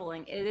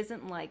traveling, it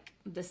isn't like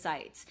the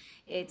sights.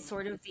 It's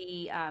sort of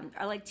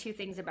I like two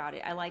things about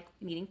it. I like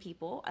meeting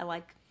people.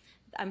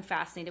 I'm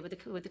fascinated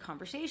with the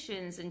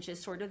conversations and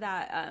just sort of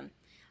that,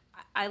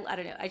 I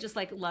don't know. I just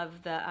like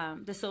love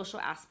the social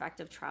aspect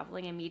of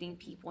traveling and meeting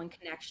people and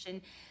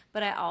connection,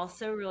 but I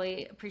also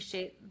really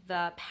appreciate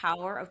the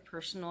power of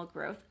personal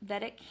growth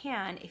that it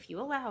can, if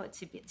you allow it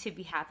to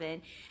be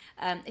happen,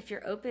 if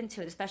you're open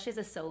to it, especially as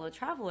a solo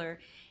traveler,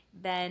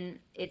 then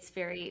it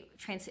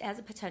has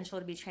a potential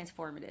to be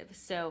transformative.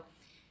 So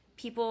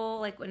people,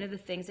 like, one of the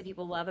things that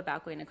people love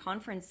about going to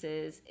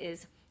conferences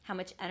is how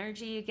much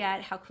energy you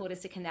get, how cool it is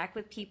to connect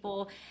with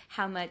people,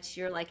 how much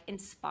you're like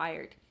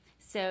inspired.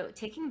 So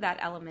taking that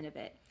element of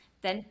it,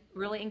 then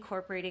really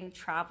incorporating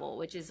travel,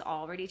 which is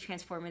already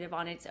transformative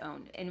on its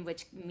own, and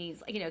which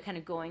means, kind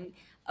of going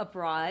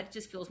abroad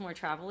just feels more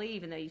travel-y,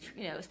 even though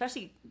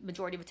especially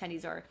majority of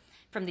attendees are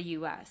from the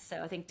US.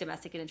 So I think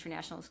domestic and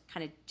international is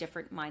kind of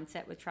different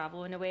mindset with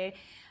travel in a way.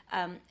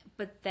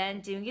 But then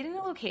doing it in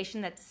a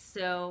location that's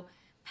so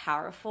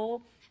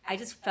powerful, I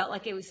just felt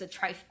like it was a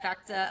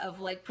trifecta of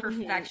like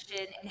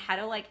perfection and how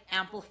to like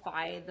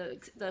amplify the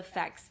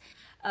effects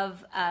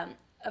of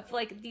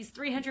like these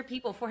 300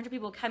 people, 400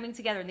 people coming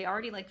together, and they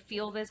already like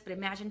feel this, but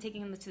imagine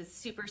taking them to this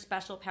super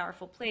special,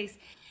 powerful place.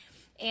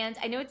 And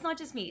I know it's not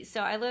just me.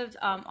 So I lived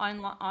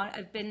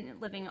I've been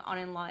living on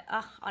and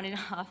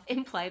off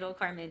in Playa del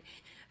Carmen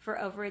for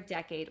over a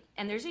decade.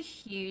 And there's a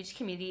huge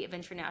community of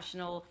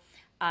international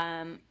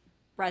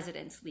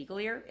residents,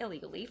 legally or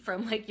illegally,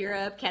 from like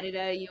Europe,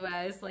 Canada,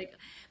 US. Like,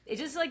 it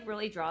just like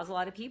really draws a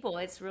lot of people.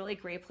 It's really a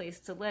great place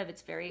to live.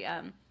 It's very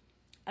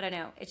I don't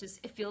know.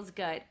 It feels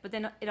good, but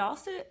then it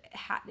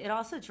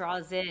also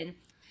draws in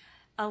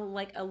a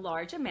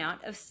large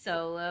amount of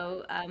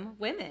solo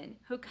women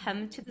who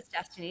come to this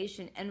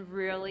destination and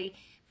really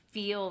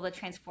feel the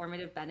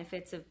transformative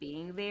benefits of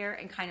being there,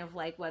 and kind of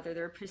like whether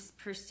they're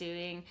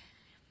pursuing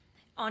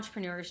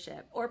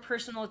entrepreneurship or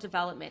personal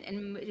development,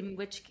 and in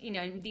which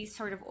these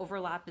sort of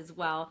overlap as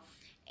well.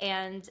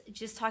 And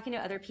just talking to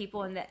other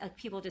people, and that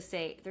people just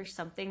say there's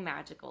something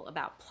magical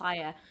about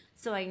Playa.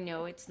 So I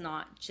know it's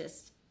not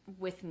just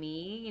with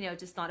me,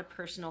 just not a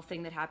personal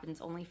thing that happens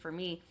only for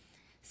me.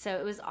 So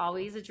it was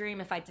always a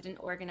dream, if I did an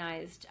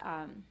organized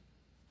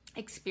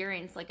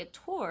experience like a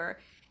tour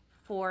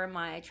for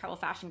my travel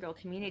fashion girl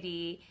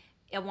community,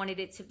 I wanted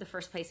the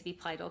first place to be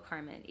Playa del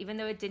Carmen, even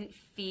though it didn't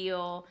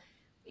feel,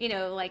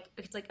 like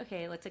it's like,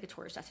 okay, let's like a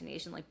tourist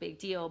destination, like big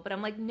deal. But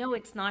I'm like, no,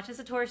 it's not just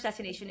a tourist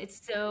destination.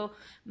 It's so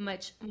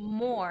much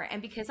more.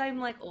 And because I'm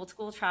like old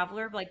school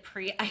traveler, like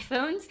pre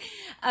iPhones,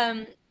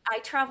 I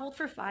traveled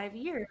for 5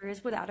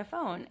 years without a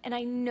phone. And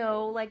I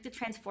know like the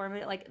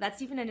transformative, like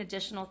that's even an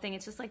additional thing.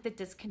 It's just like the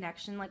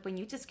disconnection. Like when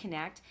you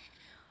disconnect,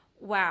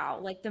 wow,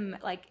 like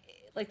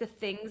the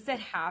things that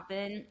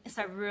happen.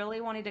 So I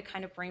really wanted to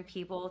kind of bring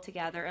people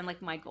together, and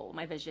like my goal,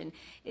 my vision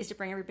is to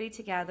bring everybody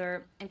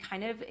together and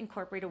kind of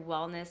incorporate a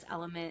wellness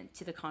element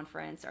to the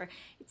conference. Or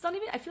it's not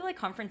even, I feel like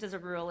conference is a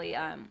really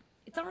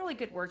it's not really a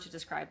good word to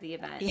describe the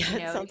event. Yeah,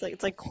 it sounds like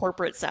it's like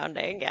corporate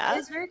sounding. Yeah.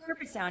 It's very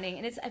corporate sounding,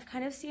 and I've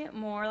kind of seen it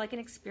more like an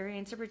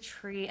experience, a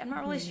retreat. I'm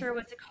not really sure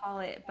what to call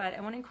it, but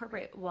I want to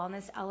incorporate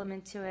wellness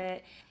element to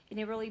it in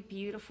a really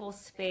beautiful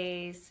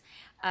space.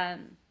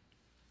 And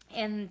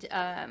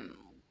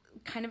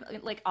kind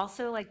of like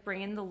also like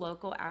bring in the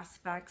local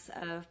aspects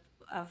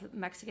of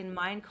Mexican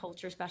mind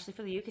culture, especially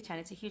for the Yucatan.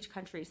 It's a huge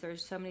country, so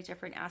there's so many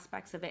different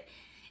aspects of it,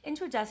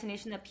 into a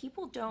destination that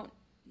people don't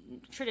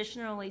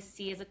traditionally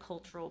see as a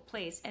cultural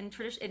place. And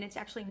it's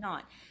actually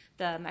not.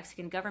 The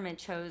Mexican government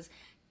chose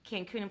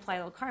Cancun and Playa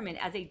del Carmen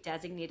as a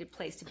designated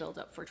place to build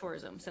up for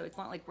tourism. So it's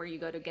not like where you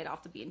go to get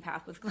off the beaten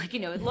path with like,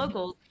 with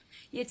locals.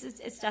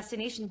 It's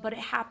destination, but it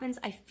happens,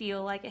 I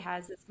feel like it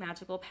has this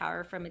magical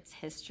power from its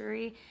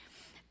history.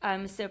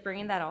 So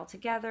bringing that all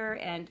together,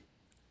 and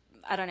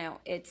I don't know,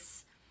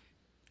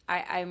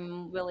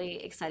 I'm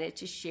really excited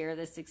to share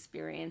this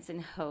experience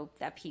and hope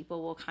that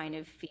people will kind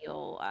of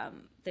feel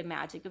the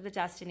magic of the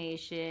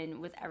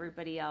destination with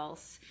everybody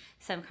else.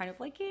 So I'm kind of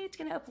like, hey, it's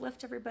going to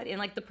uplift everybody. And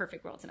like the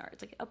perfect world scenario,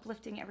 it's like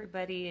uplifting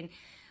everybody and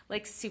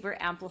like super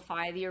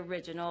amplify the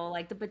original,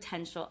 like the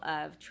potential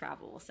of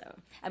travel. So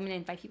I'm going to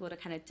invite people to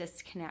kind of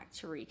disconnect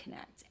to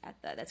reconnect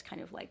that's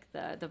kind of like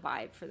the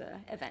vibe for the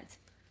event.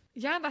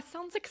 Yeah, that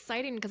sounds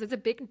exciting because it's a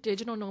big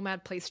digital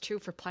nomad place too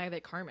for Playa del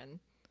Carmen.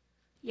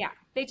 Yeah,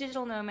 big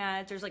digital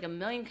nomads. There's like a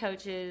million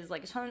coaches,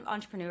 like a ton of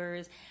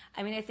entrepreneurs.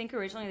 I mean, I think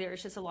originally there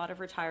was just a lot of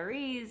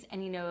retirees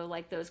and,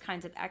 like those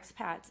kinds of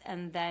expats.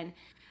 And then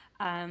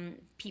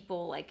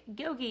people like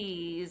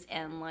yogis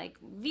and like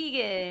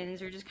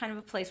vegans, or just kind of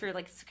a place where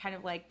like it's kind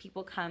of like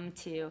people come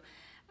to,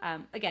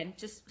 again,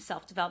 just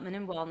self-development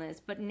and wellness.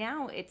 But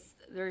now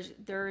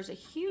there's a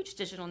huge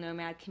digital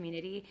nomad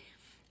community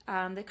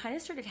that kind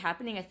of started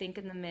happening, I think,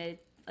 in the mid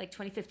like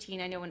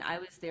 2015. I know when I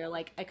was there,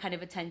 like I kind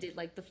of attended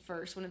like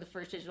one of the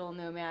first digital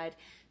nomad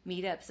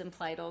meetups in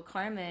Playa del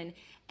Carmen,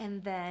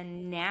 and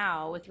then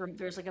now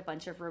there's like a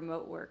bunch of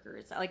remote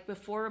workers. Like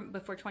before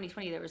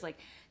 2020, there was like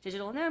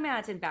digital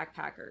nomads and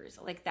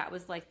backpackers. Like that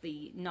was like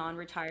the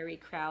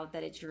non-retiree crowd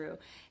that it drew.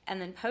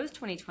 And then post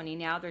 2020,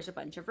 now there's a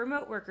bunch of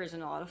remote workers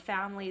and a lot of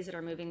families that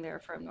are moving there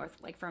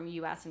from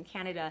US and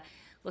Canada,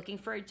 looking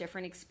for a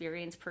different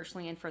experience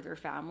personally and for their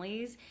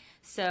families.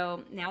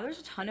 So now there's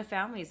a ton of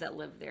families that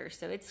live there.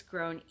 So it's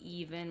grown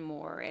even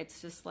more.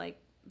 It's just like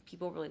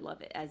people really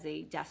love it as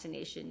a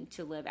destination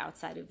to live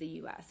outside of the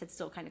US. It's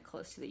still kind of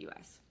close to the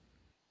US.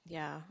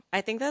 Yeah,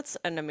 I think that's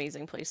an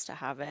amazing place to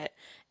have it.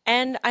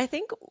 And I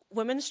think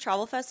Women's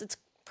Travel Fest, it's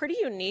pretty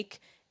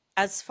unique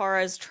as far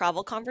as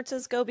travel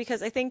conferences go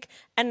because I think,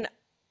 and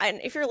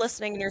if you're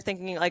listening and you're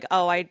thinking like,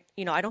 oh, I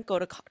don't go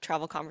to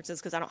travel conferences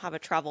because I don't have a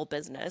travel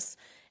business.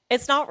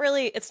 It's not,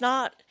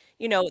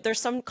 there's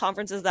some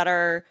conferences that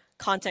are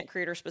content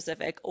creator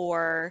specific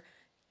or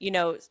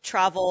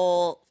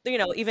travel,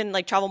 even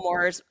like Travel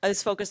More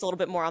is focused a little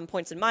bit more on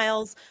points and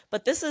miles,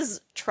 but this is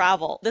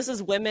travel. This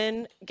is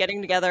women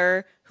getting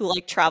together who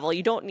like travel.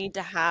 You don't need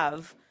to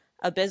have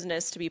a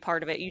business to be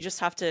part of it. You just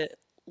have to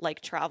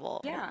like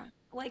travel. Yeah,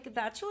 like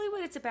that's really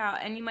what it's about.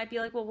 And you might be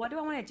like, well, what do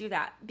I want to do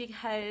that?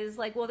 Because,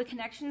 like, well, the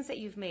connections that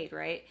you've made,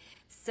 right?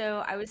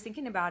 So I was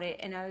thinking about it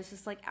and I was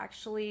just like,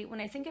 actually, when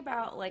I think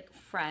about like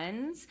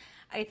friends,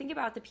 I think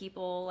about the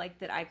people like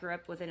that I grew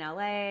up with in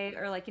LA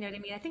or like, you know what I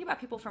mean? I think about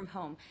people from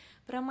home.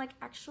 But I'm like,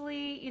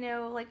 actually,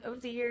 like over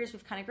the years,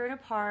 we've kind of grown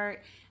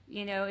apart.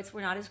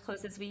 We're not as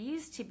close as we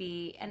used to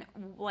be. And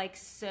like,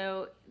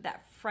 so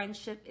that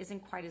friendship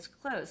isn't quite as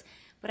close.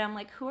 But I'm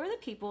like, who are the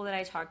people that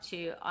I talk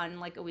to on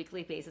like a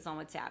weekly basis on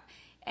WhatsApp?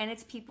 And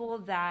it's people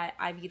that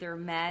I've either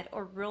met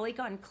or really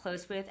gotten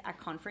close with at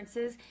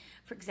conferences.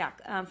 For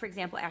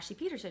example, Ashley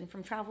Peterson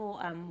from Travel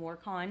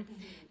Morecon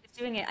is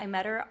doing it. I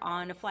met her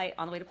on a flight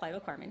on the way to Playa del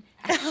Carmen.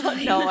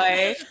 No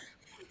way.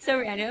 So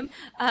random.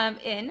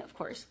 In, of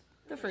course,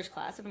 the first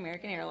class of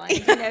American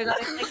Airlines.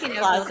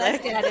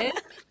 Classic.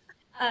 Status.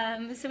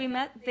 So we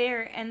met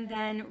there and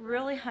then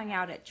really hung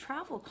out at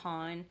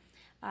TravelCon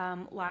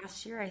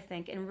last year, I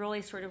think, and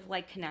really sort of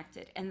like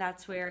connected. And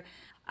that's where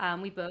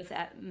we both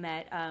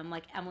met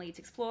like Emily Eats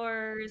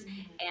Explorers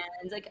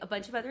and like a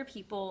bunch of other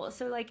people.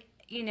 So like,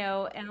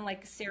 and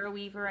like Sarah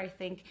Weaver, I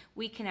think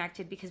we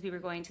connected because we were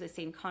going to the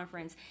same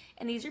conference.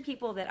 And these are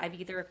people that I've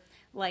either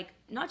like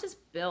not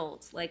just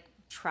built like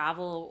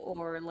travel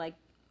or like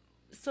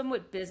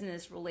somewhat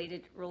business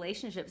related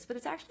relationships, but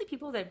it's actually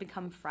people that have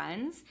become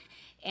friends.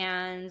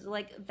 And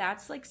like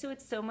that's like, so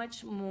it's so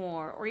much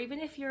more. Or even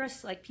if you're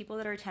like people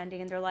that are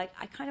attending and they're like,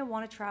 I kind of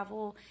want to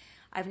travel,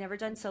 I've never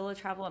done solo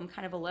travel, I'm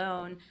kind of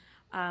alone,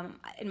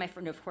 and my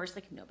friend, of course,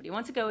 like nobody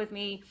wants to go with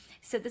me.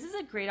 So this is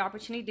a great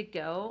opportunity to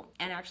go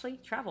and actually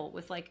travel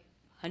with like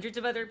hundreds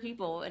of other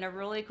people in a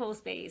really cool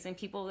space and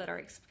people that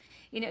are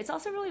it's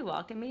also really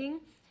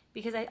welcoming.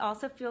 Because I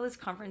also feel these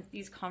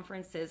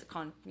conferences,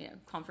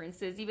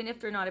 even if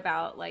they're not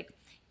about like,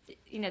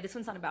 this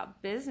one's not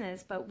about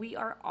business, but we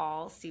are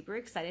all super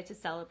excited to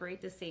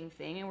celebrate the same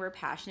thing and we're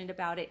passionate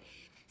about it.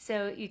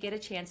 So you get a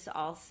chance to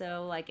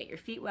also like get your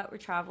feet wet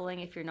with traveling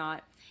if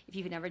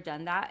you've never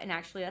done that. And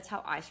actually that's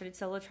how I started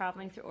solo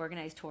traveling, through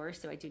organized tours.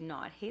 So I do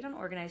not hate on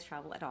organized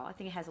travel at all. I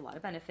think it has a lot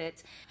of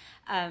benefits.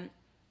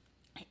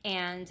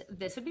 And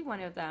this would be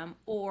one of them.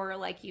 Or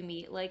like you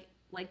meet like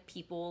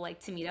people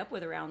like to meet up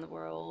with around the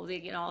world.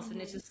 All of a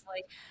sudden it's just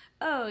like,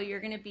 oh, you're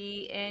going to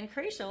be in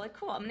Croatia. Like,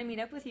 cool. I'm going to meet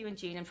up with you in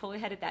June. I'm totally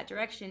headed that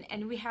direction.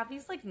 And we have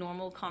these like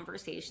normal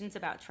conversations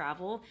about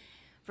travel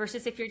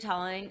versus if you're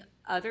telling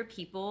other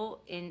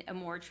people in a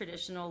more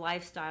traditional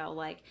lifestyle,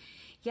 like,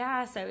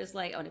 yes, I was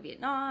like, I went to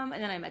Vietnam.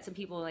 And then I met some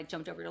people and like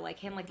jumped over to like,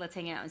 hey, like, let's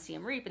hang out and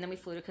Siem Reap. And then we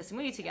flew to Koh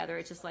Samui together.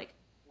 It's just like,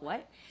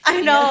 what?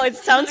 I know it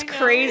sounds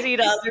crazy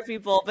to other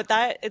people, but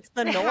it's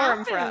the It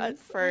norm for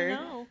happens. us. I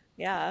know.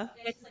 Yeah.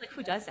 It's just like,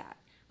 who does that?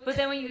 But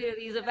then when you go to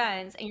these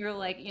events and you're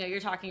like, you're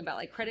talking about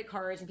like credit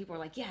cards and people are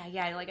like, yeah,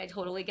 yeah, like I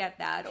totally get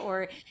that.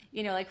 Or,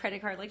 like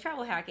credit card, like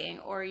travel hacking.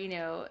 Or,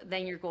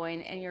 then you're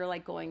going and you're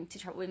like going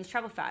to Women's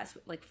Travel Fast,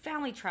 like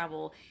family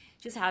travel,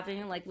 just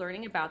having like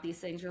learning about these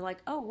things. You're like,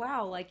 oh,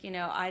 wow. Like,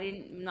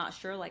 I'm not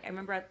sure. Like, I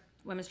remember at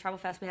Women's Travel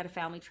Fest, we had a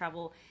family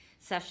travel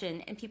session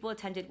and people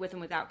attended with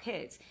and without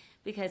kids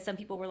because some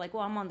people were like,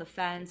 well, I'm on the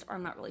fence or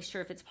I'm not really sure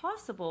if it's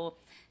possible.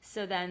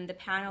 So then the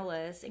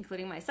panelists,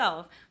 including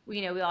myself,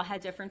 we all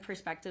had different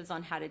perspectives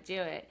on how to do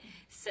it.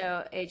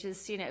 So it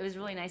just, it was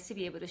really nice to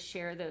be able to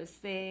share those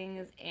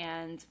things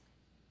and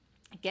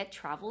get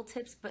travel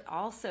tips, but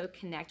also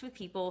connect with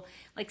people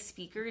like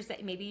speakers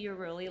that maybe you're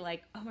really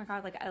like, oh my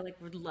God, like I like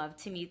would love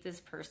to meet this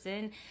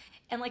person.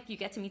 And like you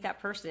get to meet that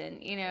person,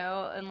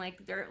 and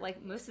like they're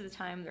like most of the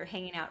time they're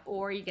hanging out,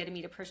 or you get to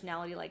meet a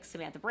personality like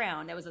Samantha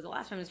Brown. That was at the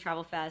last Women's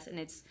Travel Fest, and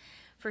it's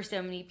for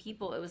so many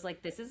people, it was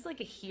like this is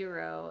like a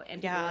hero, and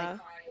people are like Yeah.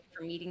 crying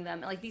for meeting them.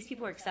 Like these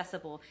people are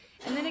accessible.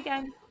 And then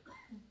again,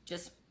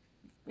 just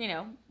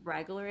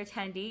regular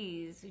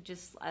attendees who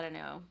just, I don't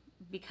know,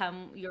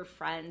 become your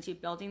friends. You're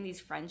building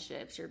these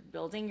friendships, you're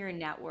building your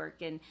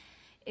network, and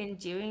in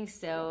doing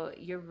so,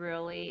 you're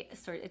really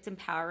it's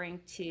empowering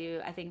to,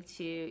 I think,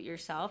 to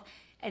yourself.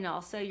 And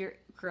also, you're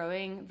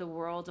growing the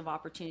world of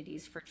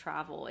opportunities for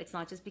travel. It's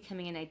not just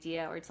becoming an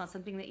idea, or it's not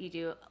something that you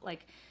do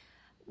like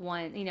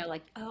one,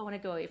 like, oh, I want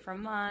to go away for a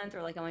month,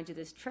 or like I want to do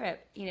this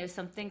trip.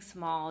 Something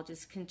small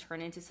just can turn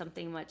into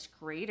something much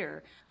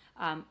greater,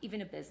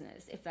 even a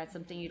business, if that's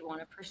something you'd want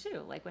to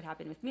pursue. Like what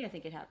happened with me, I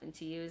think it happened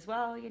to you as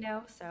well.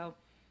 So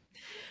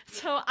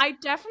So I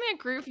definitely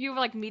agree with you,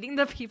 like meeting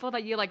the people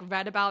that you like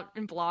read about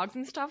in blogs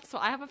and stuff. So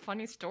I have a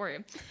funny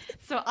story.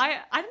 So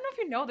I don't know if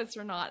you know this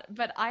or not,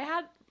 but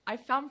I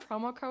found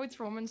promo codes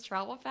for Women's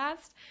Travel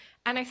Fast,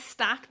 and I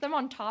stacked them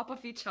on top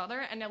of each other,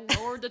 and it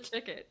lowered the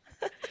ticket.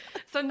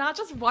 So not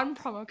just one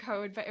promo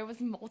code, but it was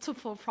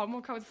multiple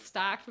promo codes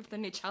stacked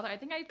within each other. I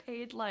think I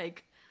paid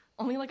like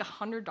only like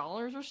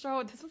 $100 or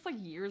so. This was like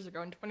years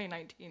ago in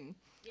 2019.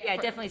 yeah,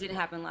 it definitely didn't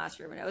happen last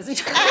year when I was in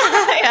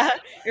Yeah.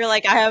 You're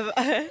like,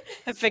 I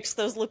fixed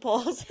those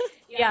loopholes.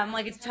 yeah, I'm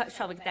like, it's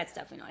trouble. That's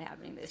definitely not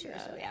happening this year.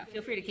 So yeah,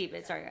 feel free to keep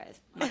it. Sorry guys,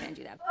 I'm not gonna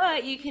do that.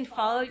 But you can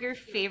follow your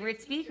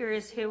favorite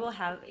speakers who will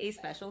have a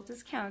special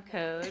discount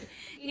code.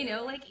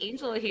 Like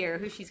Angel here,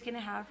 who she's gonna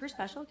have her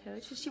special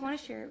code. Should she want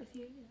to share it with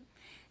you?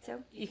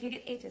 So you can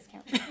get a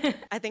discount.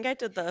 I think I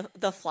did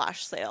the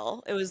flash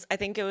sale. I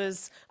think it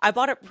was I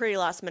bought it pretty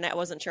last minute. I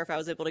wasn't sure if I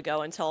was able to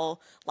go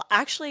until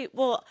actually,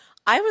 well,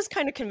 I was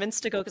kind of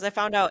convinced to go because I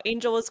found out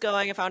Angel was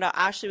going, I found out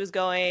Ashley was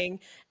going,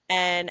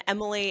 and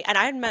Emily, and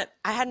I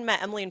hadn't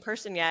met Emily in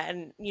person yet,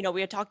 and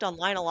we had talked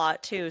online a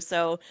lot too.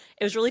 So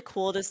it was really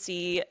cool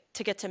to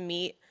get to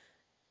meet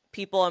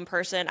people in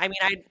person. I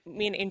mean,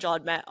 me and Angel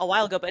had met a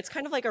while ago, but it's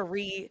kind of like a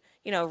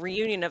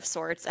reunion of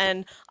sorts.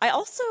 And I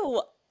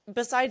also,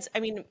 besides, I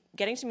mean,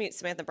 getting to meet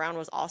Samantha Brown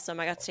was awesome.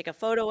 I got to take a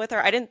photo with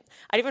her. I didn't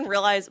even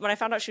realize when I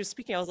found out she was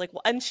speaking, I was like,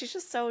 well, and she's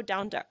just so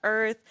down to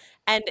earth.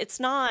 And it's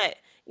not,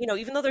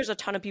 even though there's a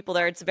ton of people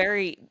there,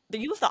 you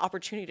have the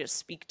opportunity to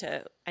speak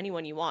to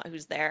anyone you want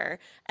who's there.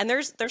 And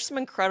there's some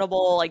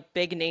incredible like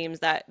big names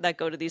that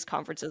go to these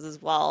conferences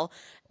as well.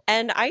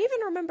 And I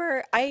even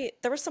remember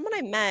there was someone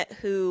I met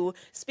who,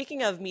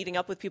 speaking of meeting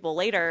up with people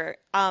later,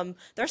 there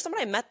was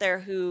someone I met there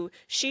who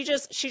she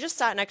just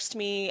sat next to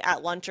me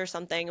at lunch or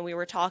something, and we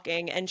were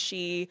talking, and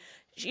she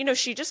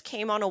just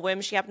came on a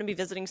whim. She happened to be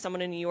visiting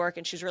someone in New York,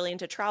 and she's really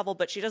into travel,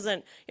 but she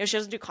doesn't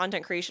do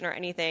content creation or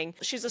anything.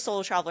 She's a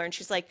solo traveler, and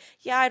she's like,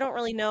 yeah, I don't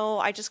really know.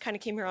 I just kind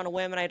of came here on a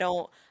whim, and I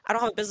don't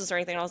have a business or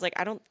anything. And I was like,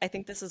 I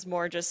think this is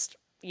more just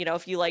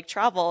if you like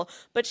travel.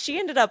 But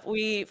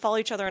we follow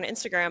each other on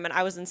Instagram, and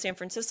I was in San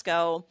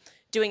Francisco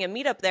doing a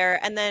meetup there.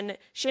 And then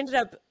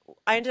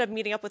I ended up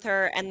meeting up with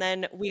her, and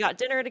then we got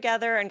dinner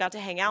together and got to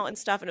hang out and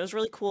stuff. And it was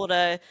really cool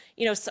to,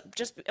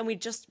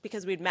 just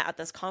because we'd met at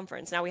this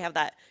conference, now we have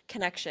that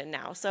connection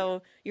now.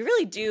 So you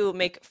really do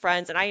make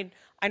friends. And I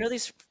know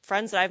these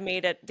friends that I've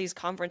made at these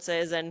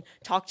conferences and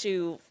talk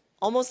to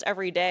almost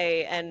every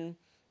day. And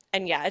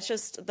yeah, it's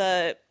just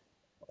the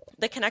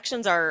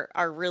connections are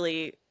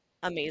really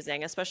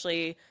amazing,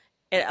 especially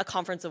at a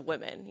conference of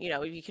women.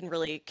 You can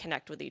really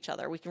connect with each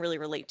other. We can really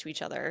relate to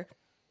each other.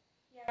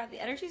 Yeah, the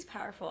energy is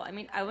powerful. I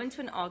mean, I went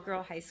to an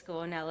all-girl high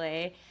school in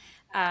LA,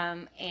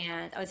 and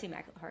I would say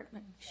Immaculate Heart.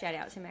 Shout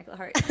out to Immaculate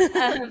Heart. But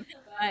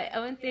I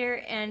went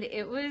there, and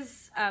it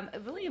was a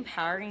really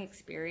empowering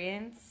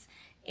experience.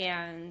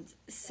 And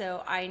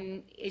so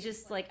it's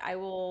just like I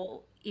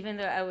will, even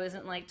though I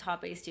wasn't like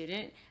top A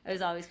student, I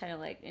was always kind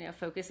of like,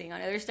 focusing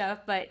on other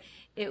stuff. But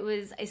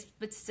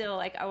but still,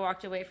 like I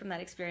walked away from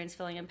that experience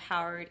feeling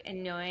empowered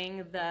and knowing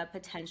the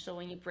potential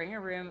when you bring a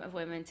room of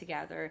women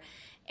together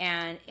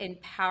and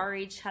empower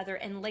each other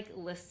and like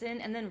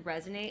listen and then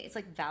resonate. It's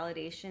like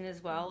validation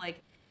as well.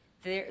 Like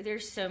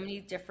there's so many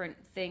different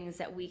things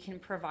that we can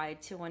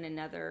provide to one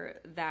another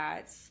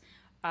that's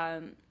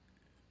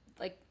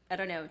like, I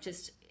don't know,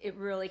 just it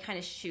really kind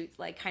of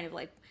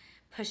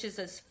pushes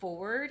us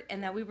forward,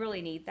 and that we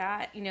really need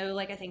that.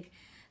 Like I think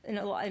in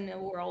a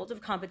world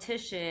of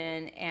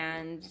competition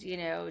and,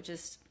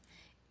 just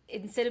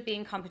instead of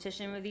being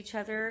competition with each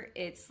other,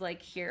 it's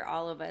like here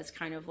all of us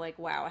kind of like,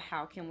 wow,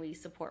 how can we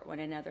support one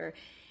another?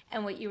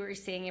 And what you were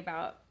saying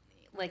about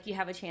like you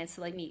have a chance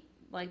to like meet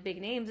like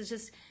big names, it's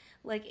just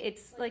like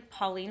it's like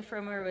Pauline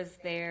Fromer was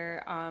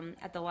there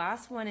at the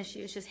last one and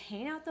she was just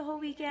hanging out the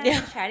whole Yeah.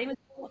 weekend, chatting with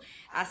people,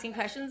 asking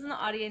questions in the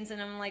audience,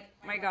 and I'm like,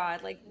 my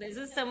God, like this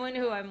is someone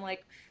who I'm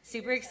like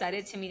super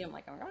excited to meet. I'm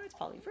like, oh my God, it's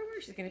Pauline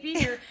Fromer, she's gonna be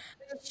here.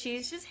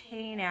 She's just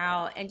hanging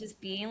out and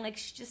just being like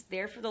she's just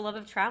there for the love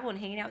of travel and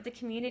hanging out with the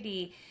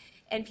community.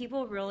 And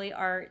people really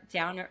are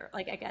down,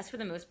 like I guess for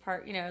the most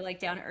part, like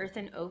down to earth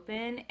and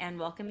open and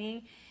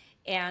welcoming.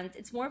 And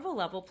it's more of a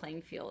level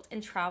playing field.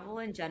 And travel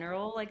in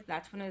general, like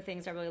that's one of the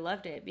things I really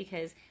loved it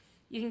because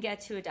you can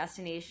get to a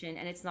destination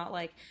and it's not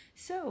like,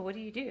 so what do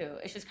you do?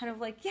 It's just kind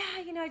of like, yeah,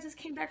 I just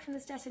came back from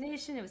this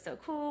destination. It was so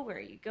cool. Where are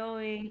you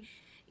going?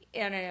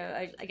 And I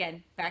know,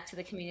 again, back to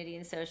the community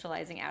and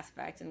socializing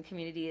aspect, and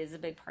community is a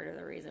big part of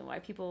the reason why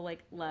people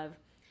like love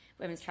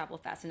Women's Travel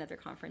Fest and other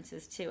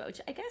conferences too. Which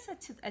I guess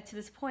to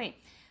this point,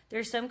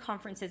 there's some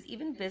conferences,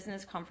 even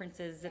business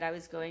conferences that I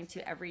was going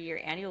to every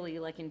year annually,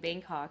 like in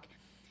Bangkok,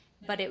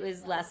 but it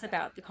was less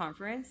about the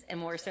conference and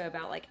more so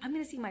about like I'm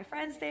going to see my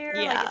friends there,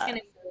 like it's Yeah. going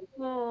to be really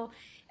cool.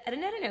 And I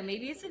don't know,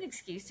 maybe it's an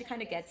excuse to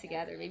kind of get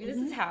together. Maybe this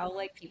is how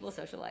like people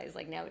socialize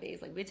like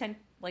nowadays. Like we attend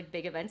like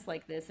big events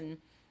like this and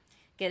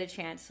get a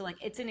chance to like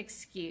it's an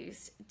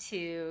excuse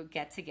to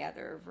get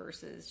together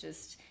versus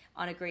just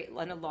on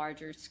a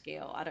larger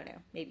scale. I don't know.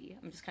 Maybe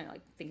I'm just kind of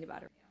like thinking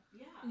about it.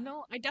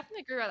 No, I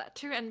definitely agree with that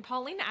too. And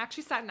Pauline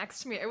actually sat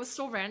next to me. It was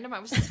so random. I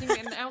was just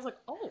sitting and I was like,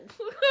 oh,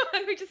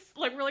 and we just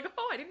like we're like,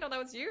 oh, I didn't know that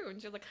was you. And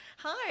she was like,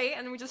 hi,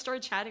 and we just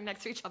started chatting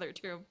next to each other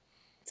too.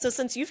 So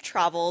since you've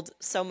traveled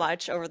so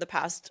much over the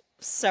past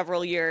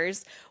several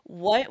years,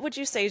 what would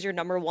you say is your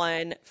number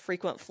one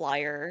frequent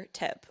flyer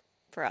tip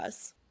for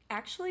us?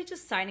 Actually,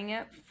 just signing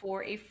up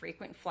for a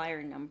frequent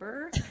flyer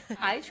number.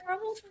 I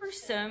traveled for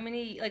so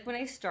many, like when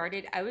I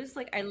started, I was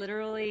like, I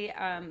literally,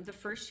 the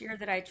first year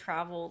that I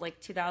traveled,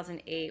 like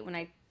 2008, when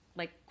I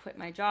like quit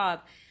my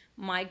job,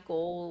 my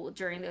goal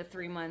during the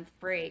 3 month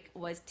break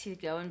was to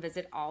go and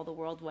visit all the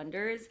world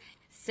wonders.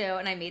 So,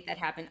 and I made that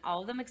happen,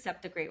 all of them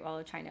except the Great Wall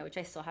of China, which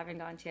I still haven't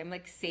gone to. I'm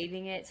like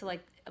saving it. So,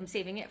 like, I'm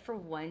saving it for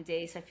one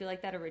day. So, I feel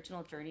like that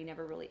original journey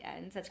never really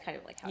ends. That's kind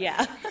of like how I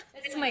Yeah. feel.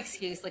 That's my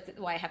excuse, like,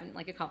 why I haven't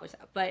like accomplished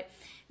that. But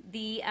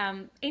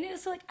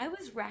so like, I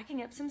was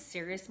racking up some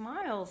serious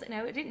miles and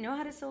I didn't know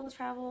how to solo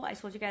travel. I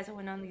told you guys I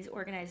went on these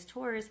organized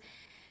tours.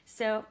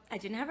 So, I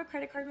didn't have a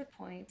credit card with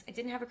points. I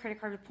didn't have a credit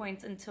card with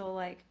points until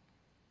like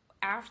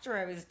after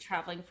I was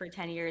traveling for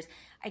 10 years.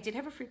 I did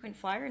have a frequent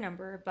flyer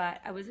number,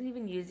 but I wasn't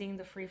even using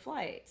the free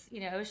flights.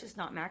 I was just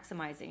not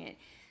maximizing it.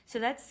 So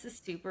that's a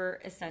super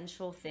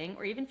essential thing.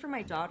 Or even for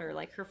my daughter,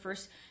 like her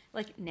first,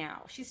 like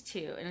now she's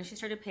 2, and then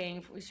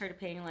we started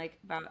paying like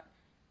about,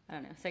 I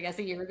don't know, so I guess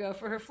a year ago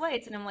for her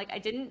flights. And I'm like, I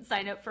didn't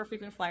sign up for a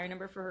frequent flyer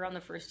number for her on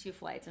the first 2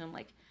 flights. And I'm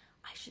like,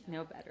 I should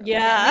know better. Like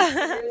that makes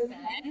Yeah. zero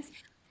sense.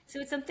 So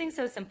it's something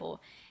so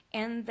simple.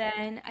 And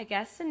then I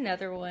guess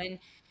another one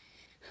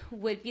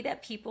would be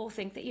that people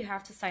think that you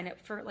have to sign up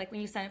for, like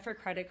when you sign up for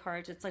credit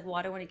cards, it's like, well,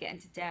 I don't want to get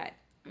into debt.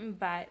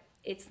 But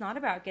it's not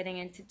about getting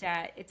into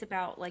debt. It's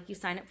about like you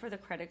sign up for the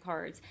credit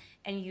cards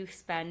and you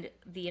spend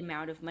the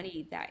amount of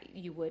money that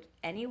you would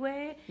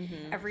anyway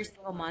every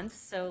single month.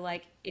 So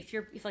like if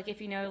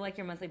you know like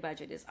your monthly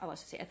budget is, oh,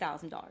 let's just say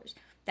 $1,000,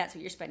 that's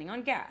what you're spending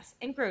on gas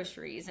and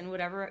groceries and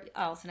whatever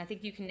else. And I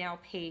think you can now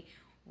pay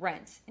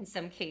rent in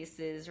some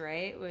cases,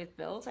 right? With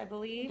bills, I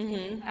believe.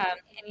 And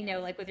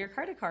like with your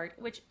credit card,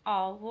 which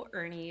all will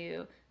earn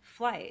you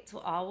flights,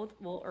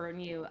 will earn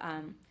you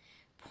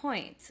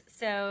points.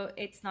 So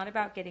it's not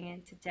about getting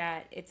into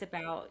debt. It's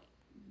about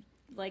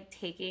like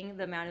taking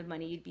the amount of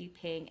money you'd be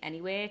paying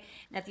anyway.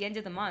 And at the end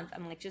of the month,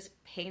 I'm like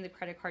just paying the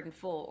credit card in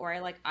full, or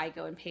I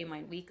go and pay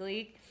mine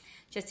weekly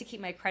just to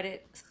keep my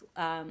credit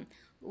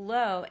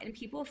low. And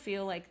people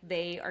feel like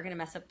they are going to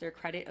mess up their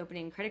credit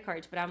opening credit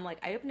cards, but I'm like,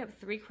 I opened up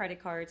 3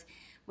 credit cards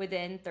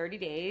within 30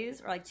 days,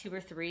 or like 2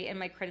 or 3, and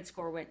my credit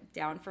score went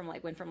from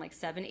like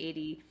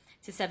 780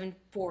 to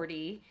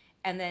 740,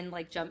 and then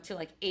like jumped to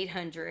like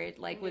 800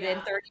 like within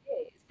 30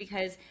 days,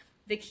 because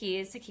the key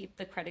is to keep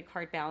the credit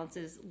card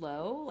balances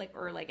low, like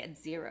or like at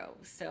zero,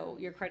 so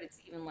your credit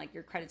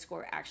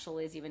score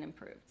actually is even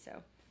improved.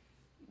 So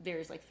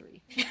there's like 3.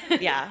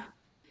 Yeah.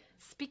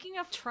 Speaking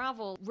of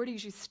travel, where do you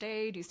usually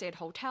stay? Do you stay at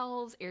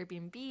hotels,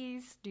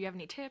 Airbnbs? Do you have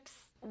any tips?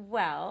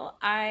 Well,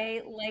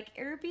 I like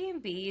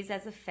Airbnbs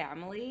as a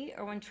family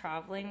or when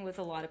traveling with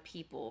a lot of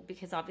people,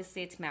 because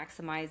obviously it's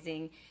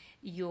maximizing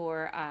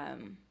your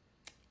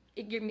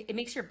it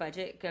makes your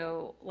budget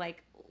go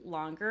like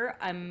longer.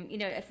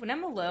 If when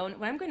I'm alone,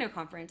 when I'm going to a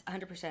conference,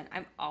 100%,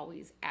 I'm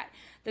always at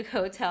the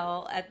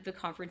hotel at the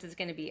conference is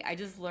going to be. I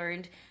just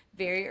learned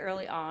very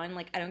early on,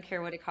 like I don't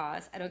care what it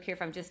costs. I don't care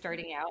if I'm just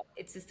starting out.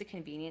 It's just the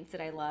convenience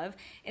that I love.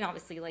 And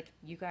obviously, like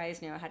you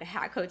guys know how to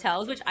hack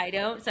hotels, which I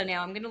don't. So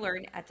now I'm going to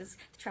learn at this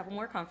Travel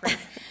More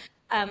conference.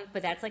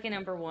 But that's like a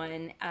number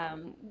one.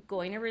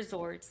 Going to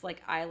resorts,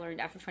 like I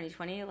learned after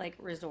 2020, like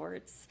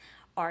resorts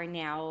are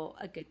now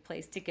a good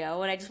place to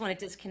go. And I just want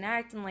to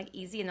disconnect and like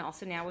easy. And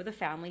also now with a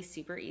family,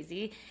 super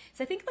easy.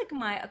 So I think like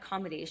my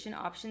accommodation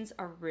options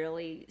are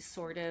really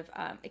sort of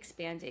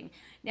expanding.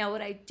 Now,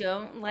 what I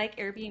don't like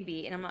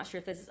Airbnb, and I'm not sure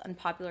if this is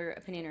unpopular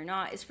opinion or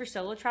not, is for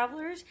solo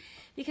travelers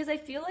because I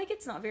feel like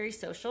it's not very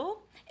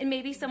social. And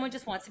maybe someone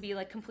just wants to be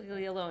like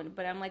completely alone.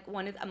 But I'm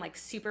like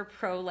super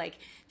pro like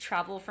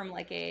travel from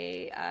like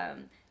a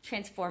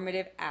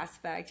transformative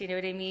aspect. You know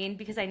what I mean?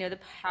 Because I know the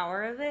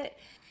power of it.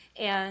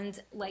 And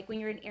like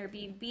when you're in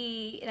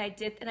Airbnb,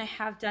 and I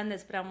have done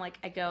this, but I'm like,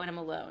 I go and I'm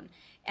alone.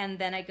 And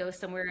then I go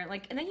somewhere and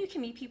like, and then you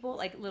can meet people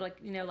like little,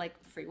 like,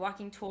 like free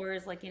walking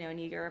tours, like, in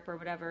Europe or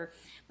whatever,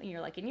 when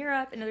you're like in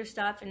Europe and other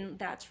stuff. And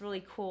that's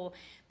really cool.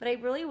 But I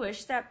really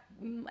wish that,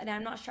 and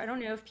I'm not sure, I don't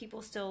know if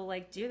people still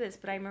like do this,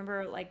 but I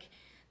remember like,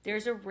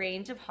 there's a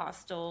range of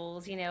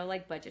hostels,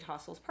 like budget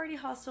hostels, party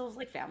hostels,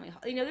 like family,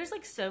 there's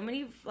like so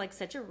many, like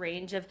such a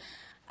range of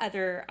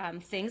other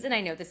things. And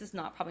I know this is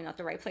not probably not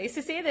the right place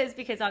to say this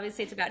because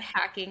obviously it's about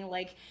hacking,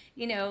 like,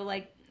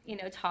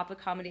 top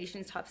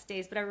accommodations, top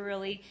stays. But I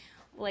really,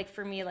 like,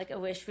 for me, like a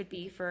wish would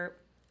be for,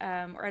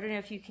 or I don't know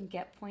if you can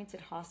get points at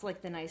hostel,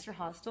 like the nicer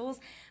hostels,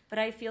 but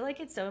I feel like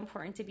it's so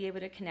important to be able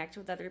to connect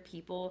with other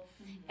people.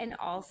 And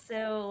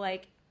also,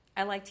 like,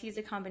 I like to use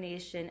a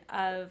combination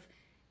of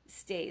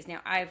stays.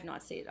 Now, I have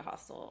not stayed at a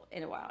hostel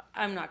in a while.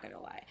 I'm not going to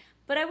lie.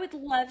 But I would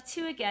love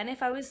to again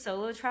if I was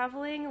solo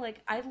traveling. Like,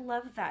 I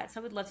love that.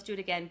 So I would love to do it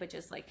again, but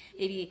just like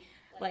maybe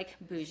like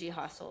bougie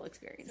hostel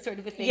experience sort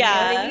of a thing. You know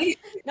what I Yeah. mean?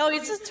 No,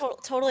 it's just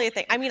totally a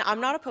thing. I mean, I'm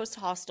not opposed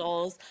to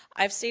hostels.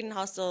 I've stayed in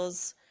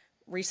hostels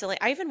recently.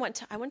 I went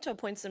to a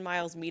Points and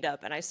Miles meetup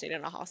and I stayed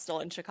in a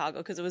hostel in Chicago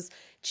because it was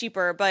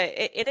cheaper, but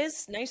it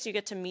is nice you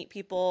get to meet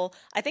people.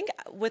 I think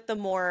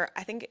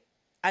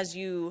as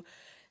you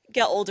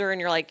get older and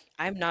you're like,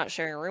 I'm not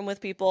sharing a room with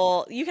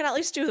people, you can at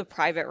least do the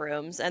private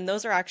rooms, and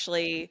those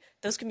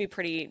can be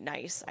pretty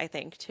nice, I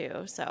think,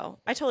 too. So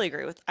I totally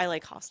agree I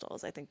like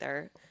hostels. I think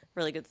they're a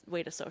really good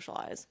way to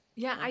socialize.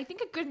 Yeah, I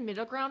think a good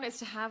middle ground is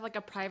to have like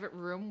a private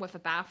room with a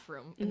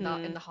bathroom in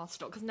the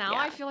hostel. Because now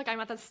I Yeah. feel like I'm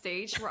at that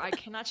stage where I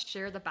cannot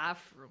share the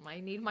bathroom. I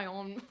need my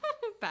own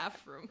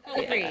bathroom.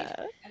 Agreed.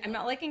 Yeah. I'm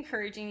not like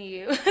encouraging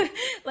you.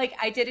 Like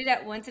I did it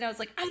at once and I was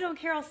like, I don't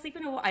care, I'll sleep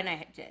in a wall. And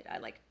I did.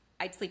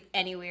 I'd sleep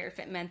anywhere if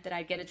it meant that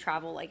I'd get to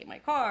travel like in my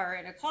car,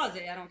 in a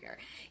closet, I don't care.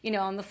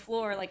 On the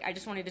floor, like I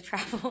just wanted to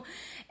travel.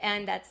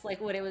 And that's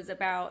like what it was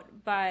about.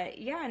 But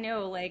yeah,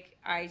 no, like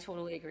I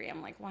totally agree.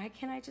 I'm like, why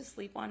can't I just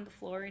sleep on the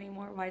floor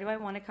anymore? Why do I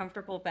want a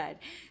comfortable bed?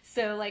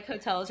 So like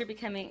hotels are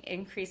becoming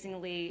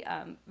increasingly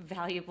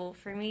valuable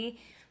for me.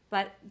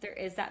 But there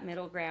is that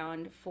middle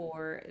ground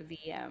for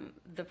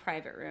the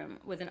private room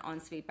with an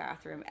ensuite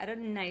bathroom at a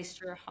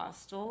nicer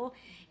hostel.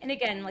 And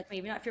again, like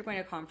maybe not if you're going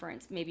to a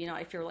conference, maybe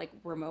not if you're like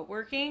remote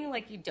working,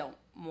 like you don't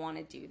want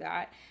to do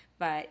that.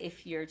 But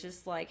if you're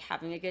just like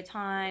having a good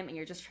time and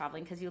you're just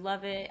traveling because you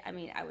love it, I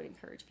mean, I would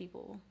encourage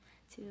people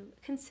to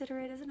consider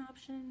it as an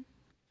option.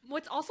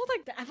 What's also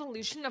like the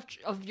evolution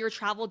of your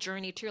travel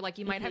journey too. Like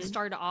you might have Hmm.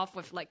 started off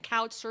with like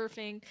couch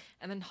surfing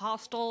and then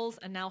hostels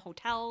and now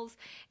hotels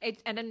and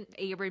then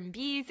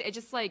Airbnbs. It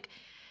just like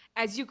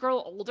as you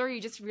grow older, you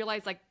just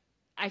realize like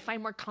I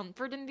find more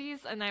comfort in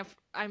these and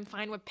I'm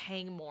fine with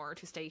paying more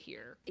to stay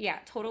here. Yeah,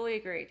 totally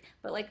agreed.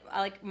 But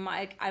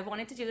I've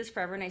wanted to do this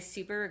forever, and I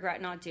super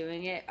regret not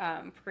doing it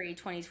pre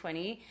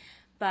 2020.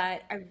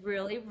 But I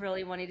really,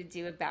 really wanted to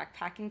do a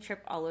backpacking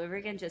trip all over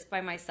again, just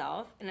by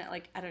myself. And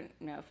I don't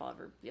know if I'll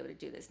ever be able to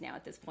do this now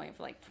at this point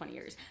for like 20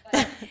 years.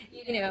 But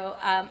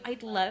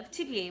I'd love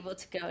to be able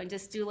to go and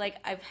just do like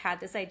I've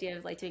had this idea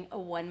of like doing a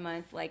 1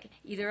 month like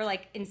either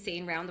like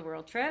insane round the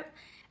world trip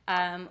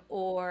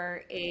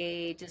or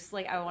a just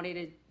like I wanted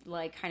to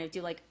like kind of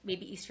do like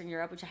maybe Eastern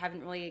Europe, which I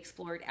haven't really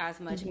explored as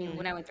much. I mean,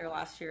 when I went there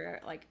last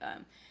year, like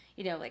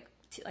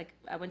like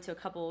I went to a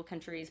couple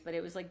countries, but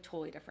it was like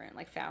totally different,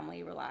 like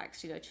family,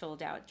 relaxed,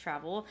 chilled out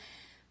travel.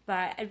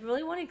 But I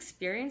really want to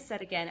experience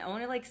that again. I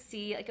want to like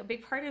see like a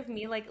big part of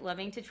me like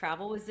loving to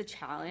travel was the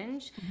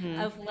challenge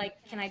of like,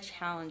 can I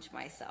challenge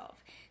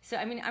myself? So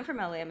I mean, I'm from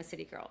LA, I'm a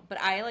city girl, but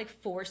I like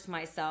forced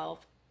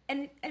myself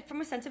and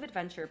from a sense of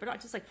adventure, but not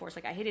just like forced,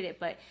 like I hated it,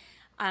 but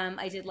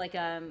I did like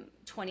a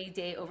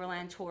 20-day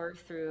overland tour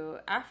through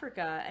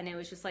Africa and it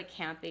was just like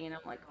camping and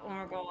I'm like, oh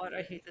my God,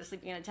 I hate this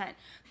sleeping in a tent.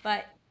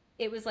 But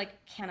it was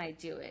like, can I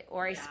do it?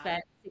 Or I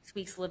spent 6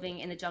 weeks living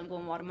in the jungle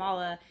in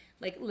Guatemala,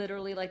 like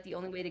literally like the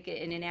only way to get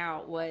in and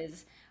out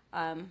was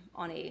on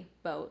a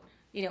boat,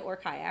 or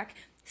kayak.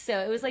 So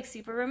it was like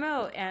super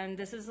remote and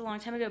this is a long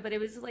time ago, but it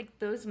was like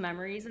those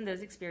memories and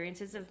those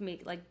experiences of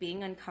me like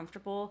being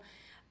uncomfortable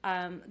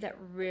that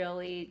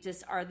really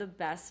just are the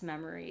best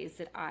memories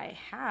that I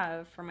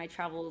have for my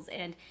travels.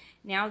 And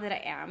now that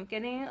I am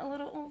getting a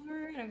little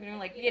older and I'm getting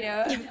like,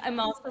 I'm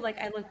also like,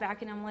 I look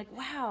back and I'm like,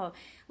 wow,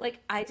 like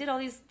I did all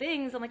these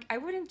things. I'm like, I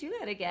wouldn't do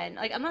that again.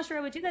 Like, I'm not sure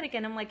I would do that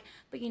again. I'm like,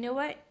 but you know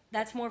what?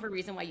 That's more of a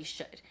reason why you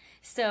should.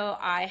 So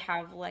I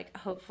have like,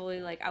 hopefully,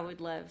 like I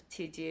would love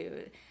to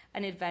do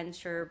an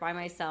adventure by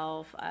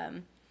myself,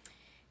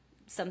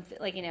 something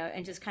like,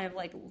 and just kind of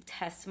like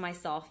test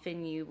myself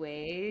in new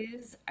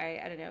ways.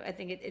 I don't know. I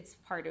think it's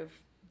part of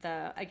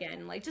the,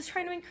 again, like just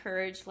trying to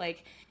encourage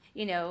like,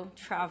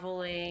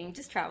 traveling,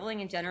 just traveling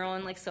in general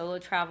and like solo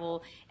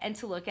travel, and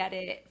to look at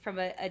it from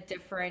a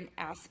different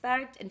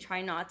aspect and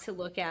try not to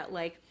look at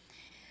like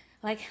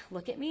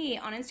look at me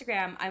on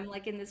Instagram, I'm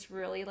like in this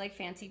really like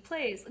fancy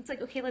place. It's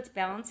like, okay, let's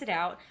balance it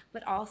out,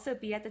 but also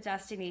be at the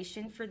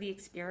destination for the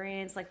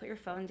experience. Like put your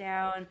phone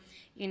down,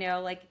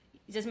 like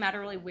it doesn't matter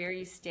really where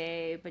you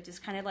stay, but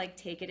just kind of like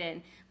take it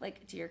in,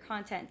 like do your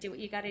content, do what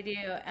you got to do,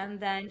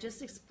 and then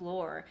just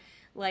explore.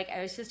 Like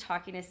I was just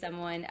talking to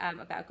someone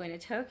about going to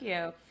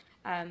Tokyo,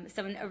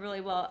 someone, a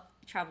really well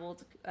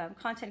traveled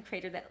content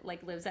creator that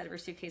like lives out of her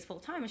suitcase full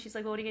time, and she's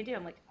like, well, what are you gonna do?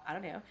 I'm like, I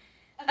don't know.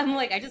 I'm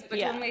like, I just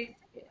booked Yeah. one way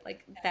ticket.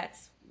 Like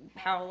that's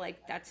how,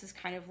 like that's just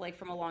kind of like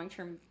from a long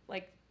term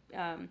like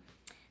um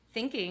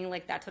thinking,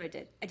 like that's what I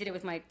did. I did it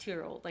with my 2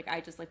 year old. Like I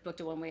just like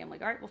booked a one way. I'm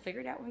like, all right, we'll figure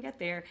it out when we get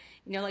there.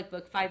 Like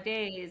book 5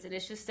 days, and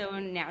it's just so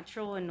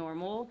natural and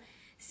normal.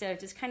 So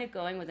just kind of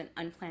going with an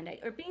unplanned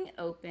or being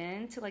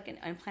open to like an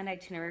unplanned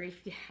itinerary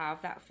if you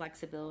have that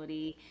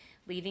flexibility,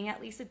 leaving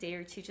at least a day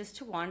or two just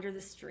to wander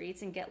the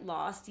streets and get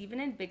lost, even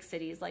in big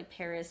cities like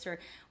Paris or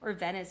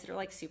Venice that are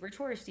like super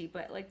touristy.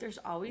 But like there's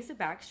always a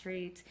back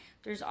street.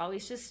 There's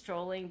always just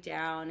strolling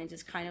down and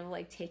just kind of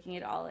like taking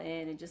it all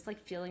in and just like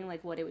feeling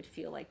like what it would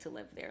feel like to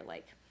live there.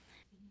 Like,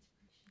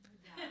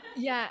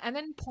 Yeah, and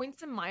then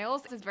points and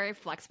miles is very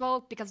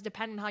flexible because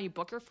depending on how you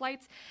book your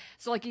flights.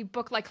 So like you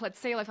book like let's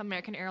say like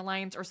American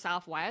Airlines or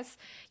Southwest,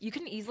 you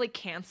can easily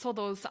cancel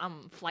those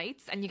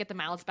flights and you get the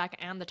miles back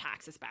and the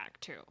taxes back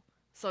too.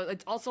 So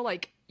it's also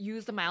like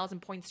use the miles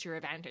and points to your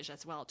advantage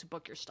as well to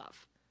book your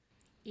stuff.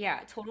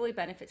 yeah, totally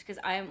benefits because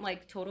I'm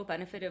like total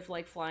benefit of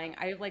like flying.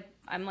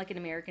 I'm like an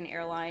American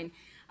airline.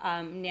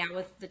 Now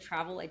with the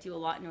travel I do a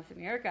lot in North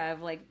America,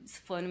 I've like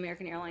flown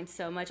American Airlines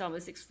so much,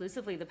 almost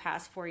exclusively the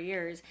past 4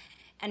 years,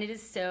 and it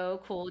is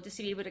so cool just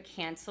to be able to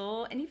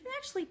cancel and even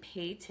actually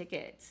pay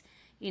tickets.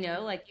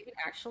 Like you can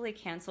actually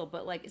cancel,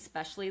 but like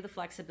especially the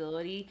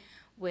flexibility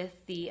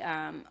with the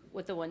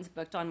ones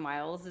booked on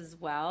miles as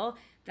well.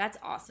 That's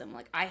awesome.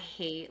 Like I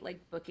hate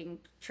like booking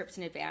trips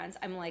in advance.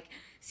 I'm like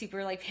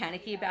super like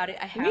panicky about it.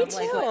 I Me have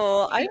like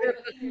what too. fear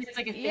of booking is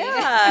like a thing.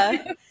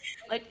 Yeah.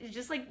 Like it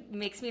just like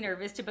makes me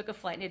nervous to book a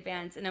flight in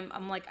advance. And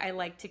I'm like I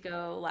like to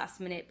go last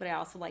minute, but I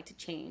also like to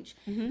change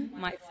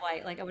my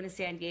flight. Like I went to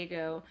San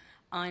Diego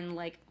on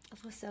like a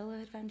little solo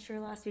adventure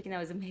last week, and that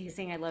was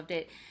amazing. I loved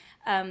it.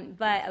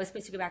 But I was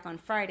supposed to go back on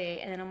Friday,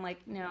 and then I'm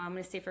like, no, I'm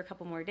gonna stay for a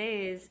couple more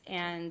days,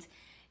 and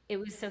it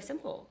was so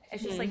simple.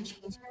 It's just like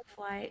changing your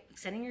flight,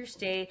 extending your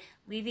stay,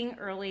 leaving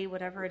early,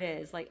 whatever it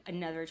is, like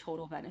another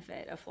total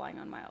benefit of flying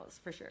on miles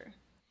for sure.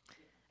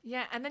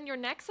 Yeah, and then your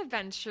next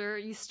adventure,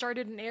 you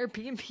started an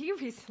Airbnb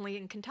recently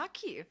in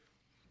Kentucky.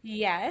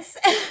 Yes.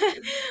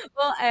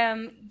 Well,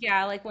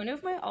 yeah, like one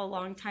of my all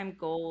long time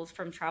goals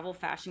from Travel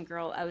Fashion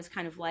Girl, I was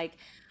kind of like,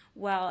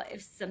 well,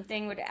 if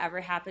something would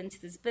ever happen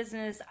to this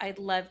business, I'd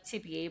love to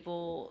be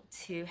able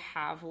to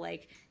have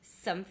like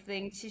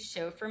something to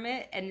show from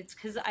it. And it's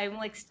because I'm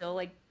like still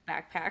like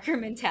backpacker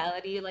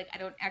mentality. Like I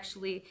don't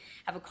actually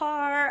have a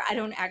car. I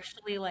don't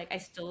actually like, I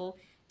still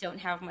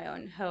don't have my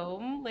own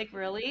home, like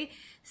really.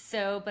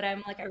 So, but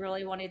I'm like, I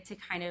really wanted to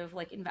kind of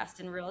like invest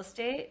in real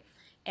estate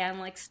and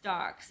like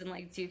stocks and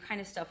like do kind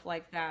of stuff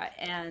like that.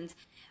 And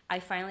I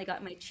finally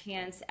got my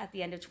chance at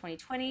the end of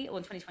 2020. Well,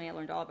 in 2020, I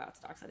learned all about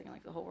stocks. I think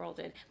like the whole world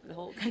did, the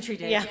whole country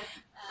did. Yeah.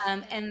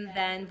 And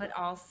then, but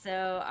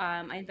also,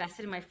 I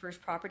invested in my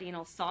first property in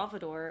El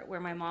Salvador, where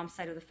my mom's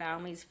side of the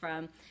family's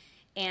from.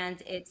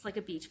 And it's like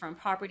a beachfront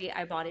property.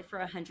 I bought it for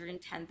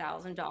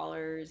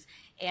 $110,000,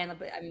 and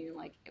but, I mean,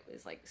 like it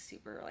was like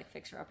super like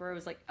fixer upper. It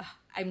was like ugh,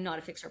 I'm not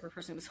a fixer upper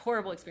person. It was a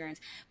horrible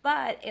experience,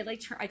 but it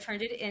like I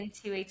turned it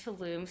into a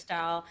Tulum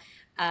style,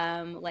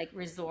 like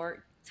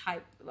resort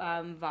type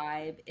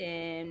vibe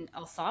in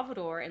El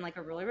Salvador, in like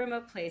a really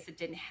remote place that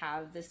didn't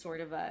have this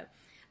sort of a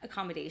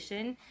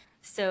accommodation.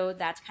 So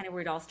that's kind of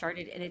where it all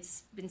started, and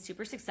it's been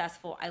super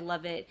successful. I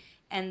love it.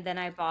 And then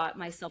I bought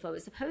myself what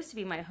was supposed to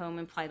be my home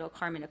in Playa del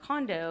Carmen, a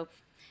condo,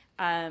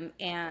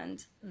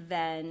 and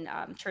then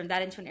turned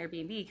that into an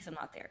Airbnb because I'm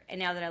not there. And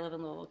now that I live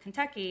in Louisville,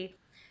 Kentucky,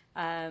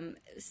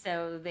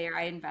 so there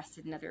I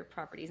invested in other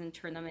properties and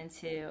turned them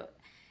into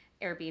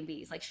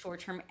Airbnbs, like short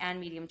term and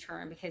medium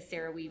term, because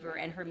Sarah Weaver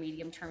and her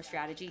medium term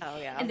strategy. Oh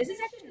yeah. And this is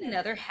actually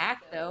another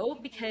hack though,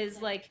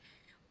 because like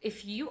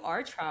if you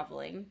are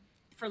traveling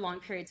for long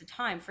periods of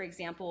time, for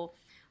example,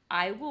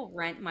 I will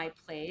rent my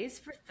place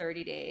for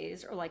 30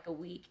 days or like a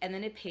week, and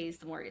then it pays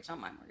the mortgage, not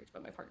my mortgage,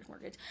 but my partner's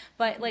mortgage.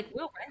 But like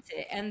we'll rent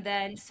it. And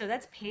then so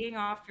that's paying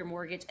off your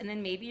mortgage. And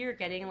then maybe you're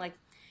getting like,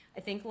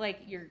 I think like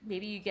you're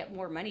maybe you get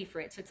more money for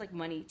it. So it's like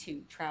money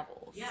to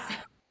travel. Yeah.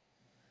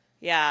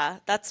 Yeah,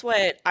 that's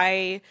what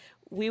I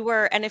we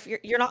were, and if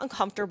you're not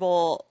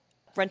uncomfortable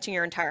renting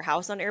your entire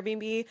house on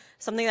Airbnb,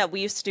 something that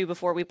we used to do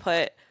before we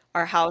put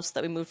our house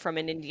that we moved from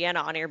in Indiana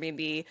on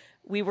Airbnb,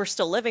 we were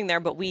still living there,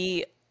 but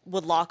we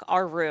would lock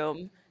our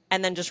room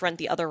and then just rent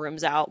the other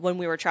rooms out when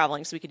we were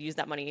traveling so we could use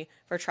that money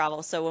for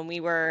travel. So when we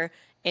were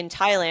in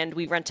Thailand,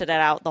 we rented it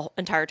out the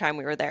entire time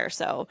we were there.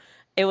 So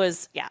it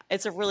was, yeah,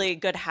 it's a really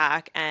good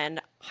hack and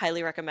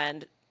highly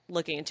recommend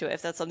looking into it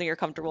if that's something you're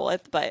comfortable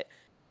with. But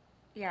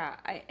Yeah,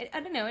 I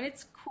don't know, and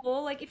it's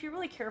cool. Like if you're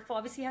really careful,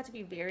 obviously you have to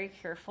be very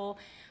careful.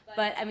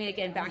 But I mean,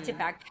 again, back to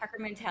backpacker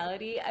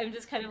mentality. I'm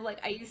just kind of like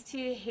I used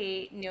to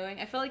hate knowing.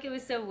 I felt like it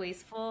was so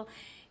wasteful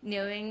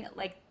knowing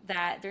like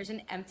that there's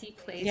an empty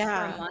place for a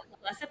yeah, month.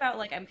 Less about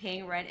like I'm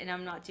paying rent and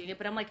I'm not doing it,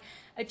 but I'm like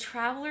a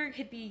traveler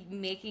could be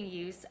making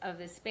use of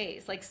this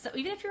space. Like so,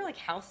 even if you're like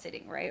house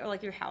sitting, right, or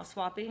like you're house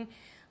swapping.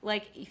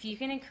 Like if you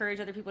can encourage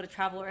other people to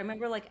travel, or I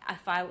remember like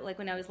if I like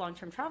when I was long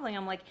term traveling,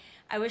 I'm like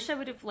I wish I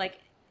would have like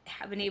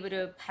have been able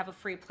to have a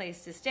free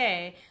place to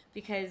stay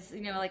because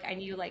like I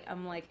knew like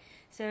I'm like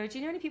so do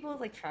you know any people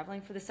like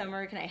traveling for the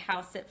summer, can I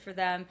house sit for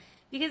them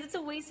because it's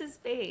a waste of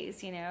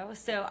space.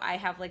 So I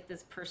have like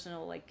this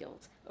personal like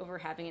guilt over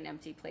having an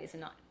empty place and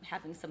not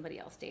having somebody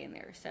else stay in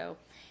there. So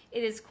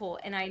it is cool,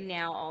 and I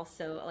now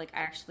also like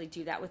I actually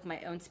do that with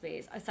my own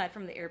space aside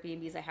from the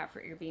Airbnbs I have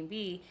for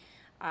Airbnb.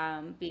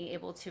 Being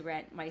able to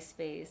rent my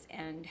space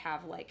and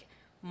have like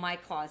my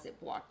closet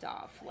blocked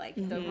off, like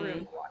the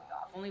room blocked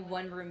off, only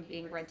one room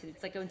being rented.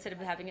 It's like instead of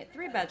having a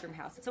 3-bedroom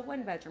house, it's a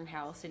 1-bedroom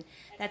house, and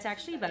that's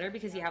actually better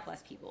because you have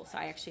less people. So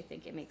I actually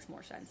think it makes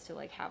more sense to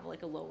like have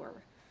like a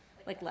lower,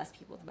 like less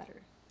people, the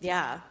better.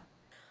 yeah.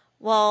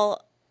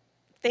 Well,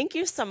 thank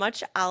you so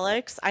much,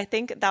 Alex. I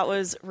think that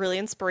was really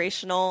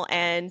inspirational.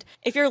 And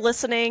if you're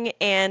listening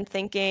and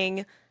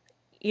thinking,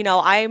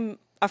 I'm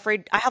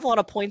afraid I have a lot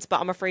of points, but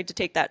I'm afraid to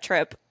take that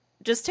trip.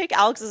 Just take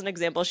Alex as an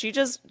example. She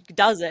just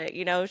does it,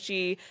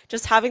 she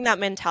just having that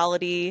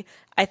mentality,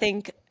 I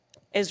think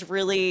is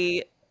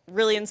really,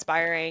 really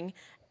inspiring.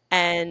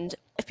 And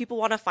if people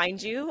want to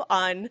find you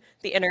on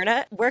the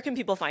internet, where can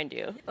people find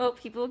you? Oh,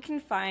 people can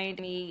find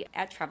me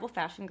at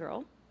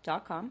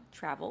travelfashionGirl.com,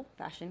 Travel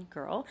Fashion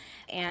Girl,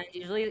 and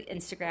usually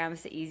Instagram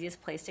is the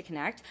easiest place to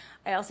connect.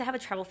 I also have a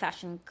Travel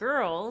Fashion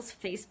Girls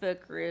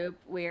Facebook group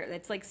where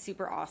it's like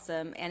super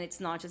awesome, and it's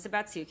not just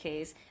about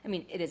suitcase. I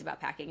mean, it is about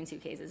packing in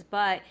suitcases,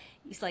 but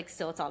it's like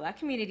still it's all about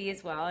community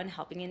as well and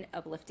helping and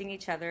uplifting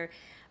each other.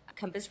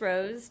 Compass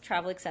Rose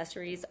travel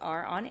accessories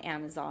are on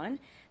Amazon.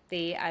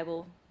 I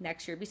will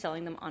next year be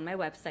selling them on my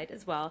website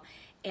as well.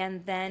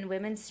 And then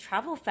Women's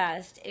Travel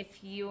Fest,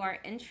 if you are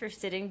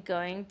interested in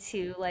going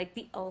to like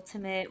the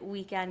ultimate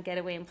weekend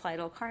getaway in Playa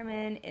del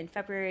Carmen in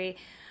February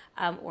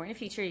or in a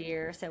future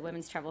year, so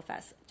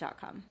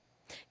womenstravelfest.com.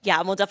 Yeah,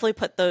 and we'll definitely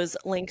put those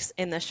links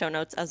in the show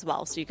notes as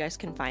well so you guys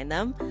can find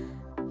them.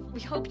 We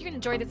hope you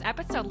enjoyed this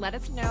episode. Let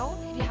us know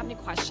if you have any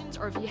questions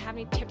or if you have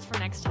any tips for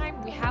next time.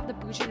 We have the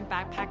Bougie and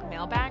Backpack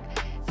mailbag.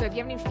 So if you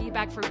have any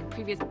feedback for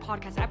previous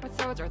podcast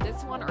episodes or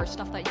this one or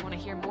stuff that you want to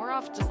hear more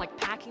of, just like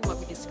packing, what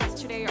we discussed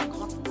today, or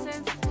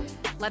conferences,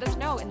 let us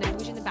know in the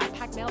Bougie and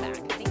Backpack mailbag.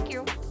 Thank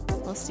you.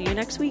 We'll see you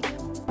next week.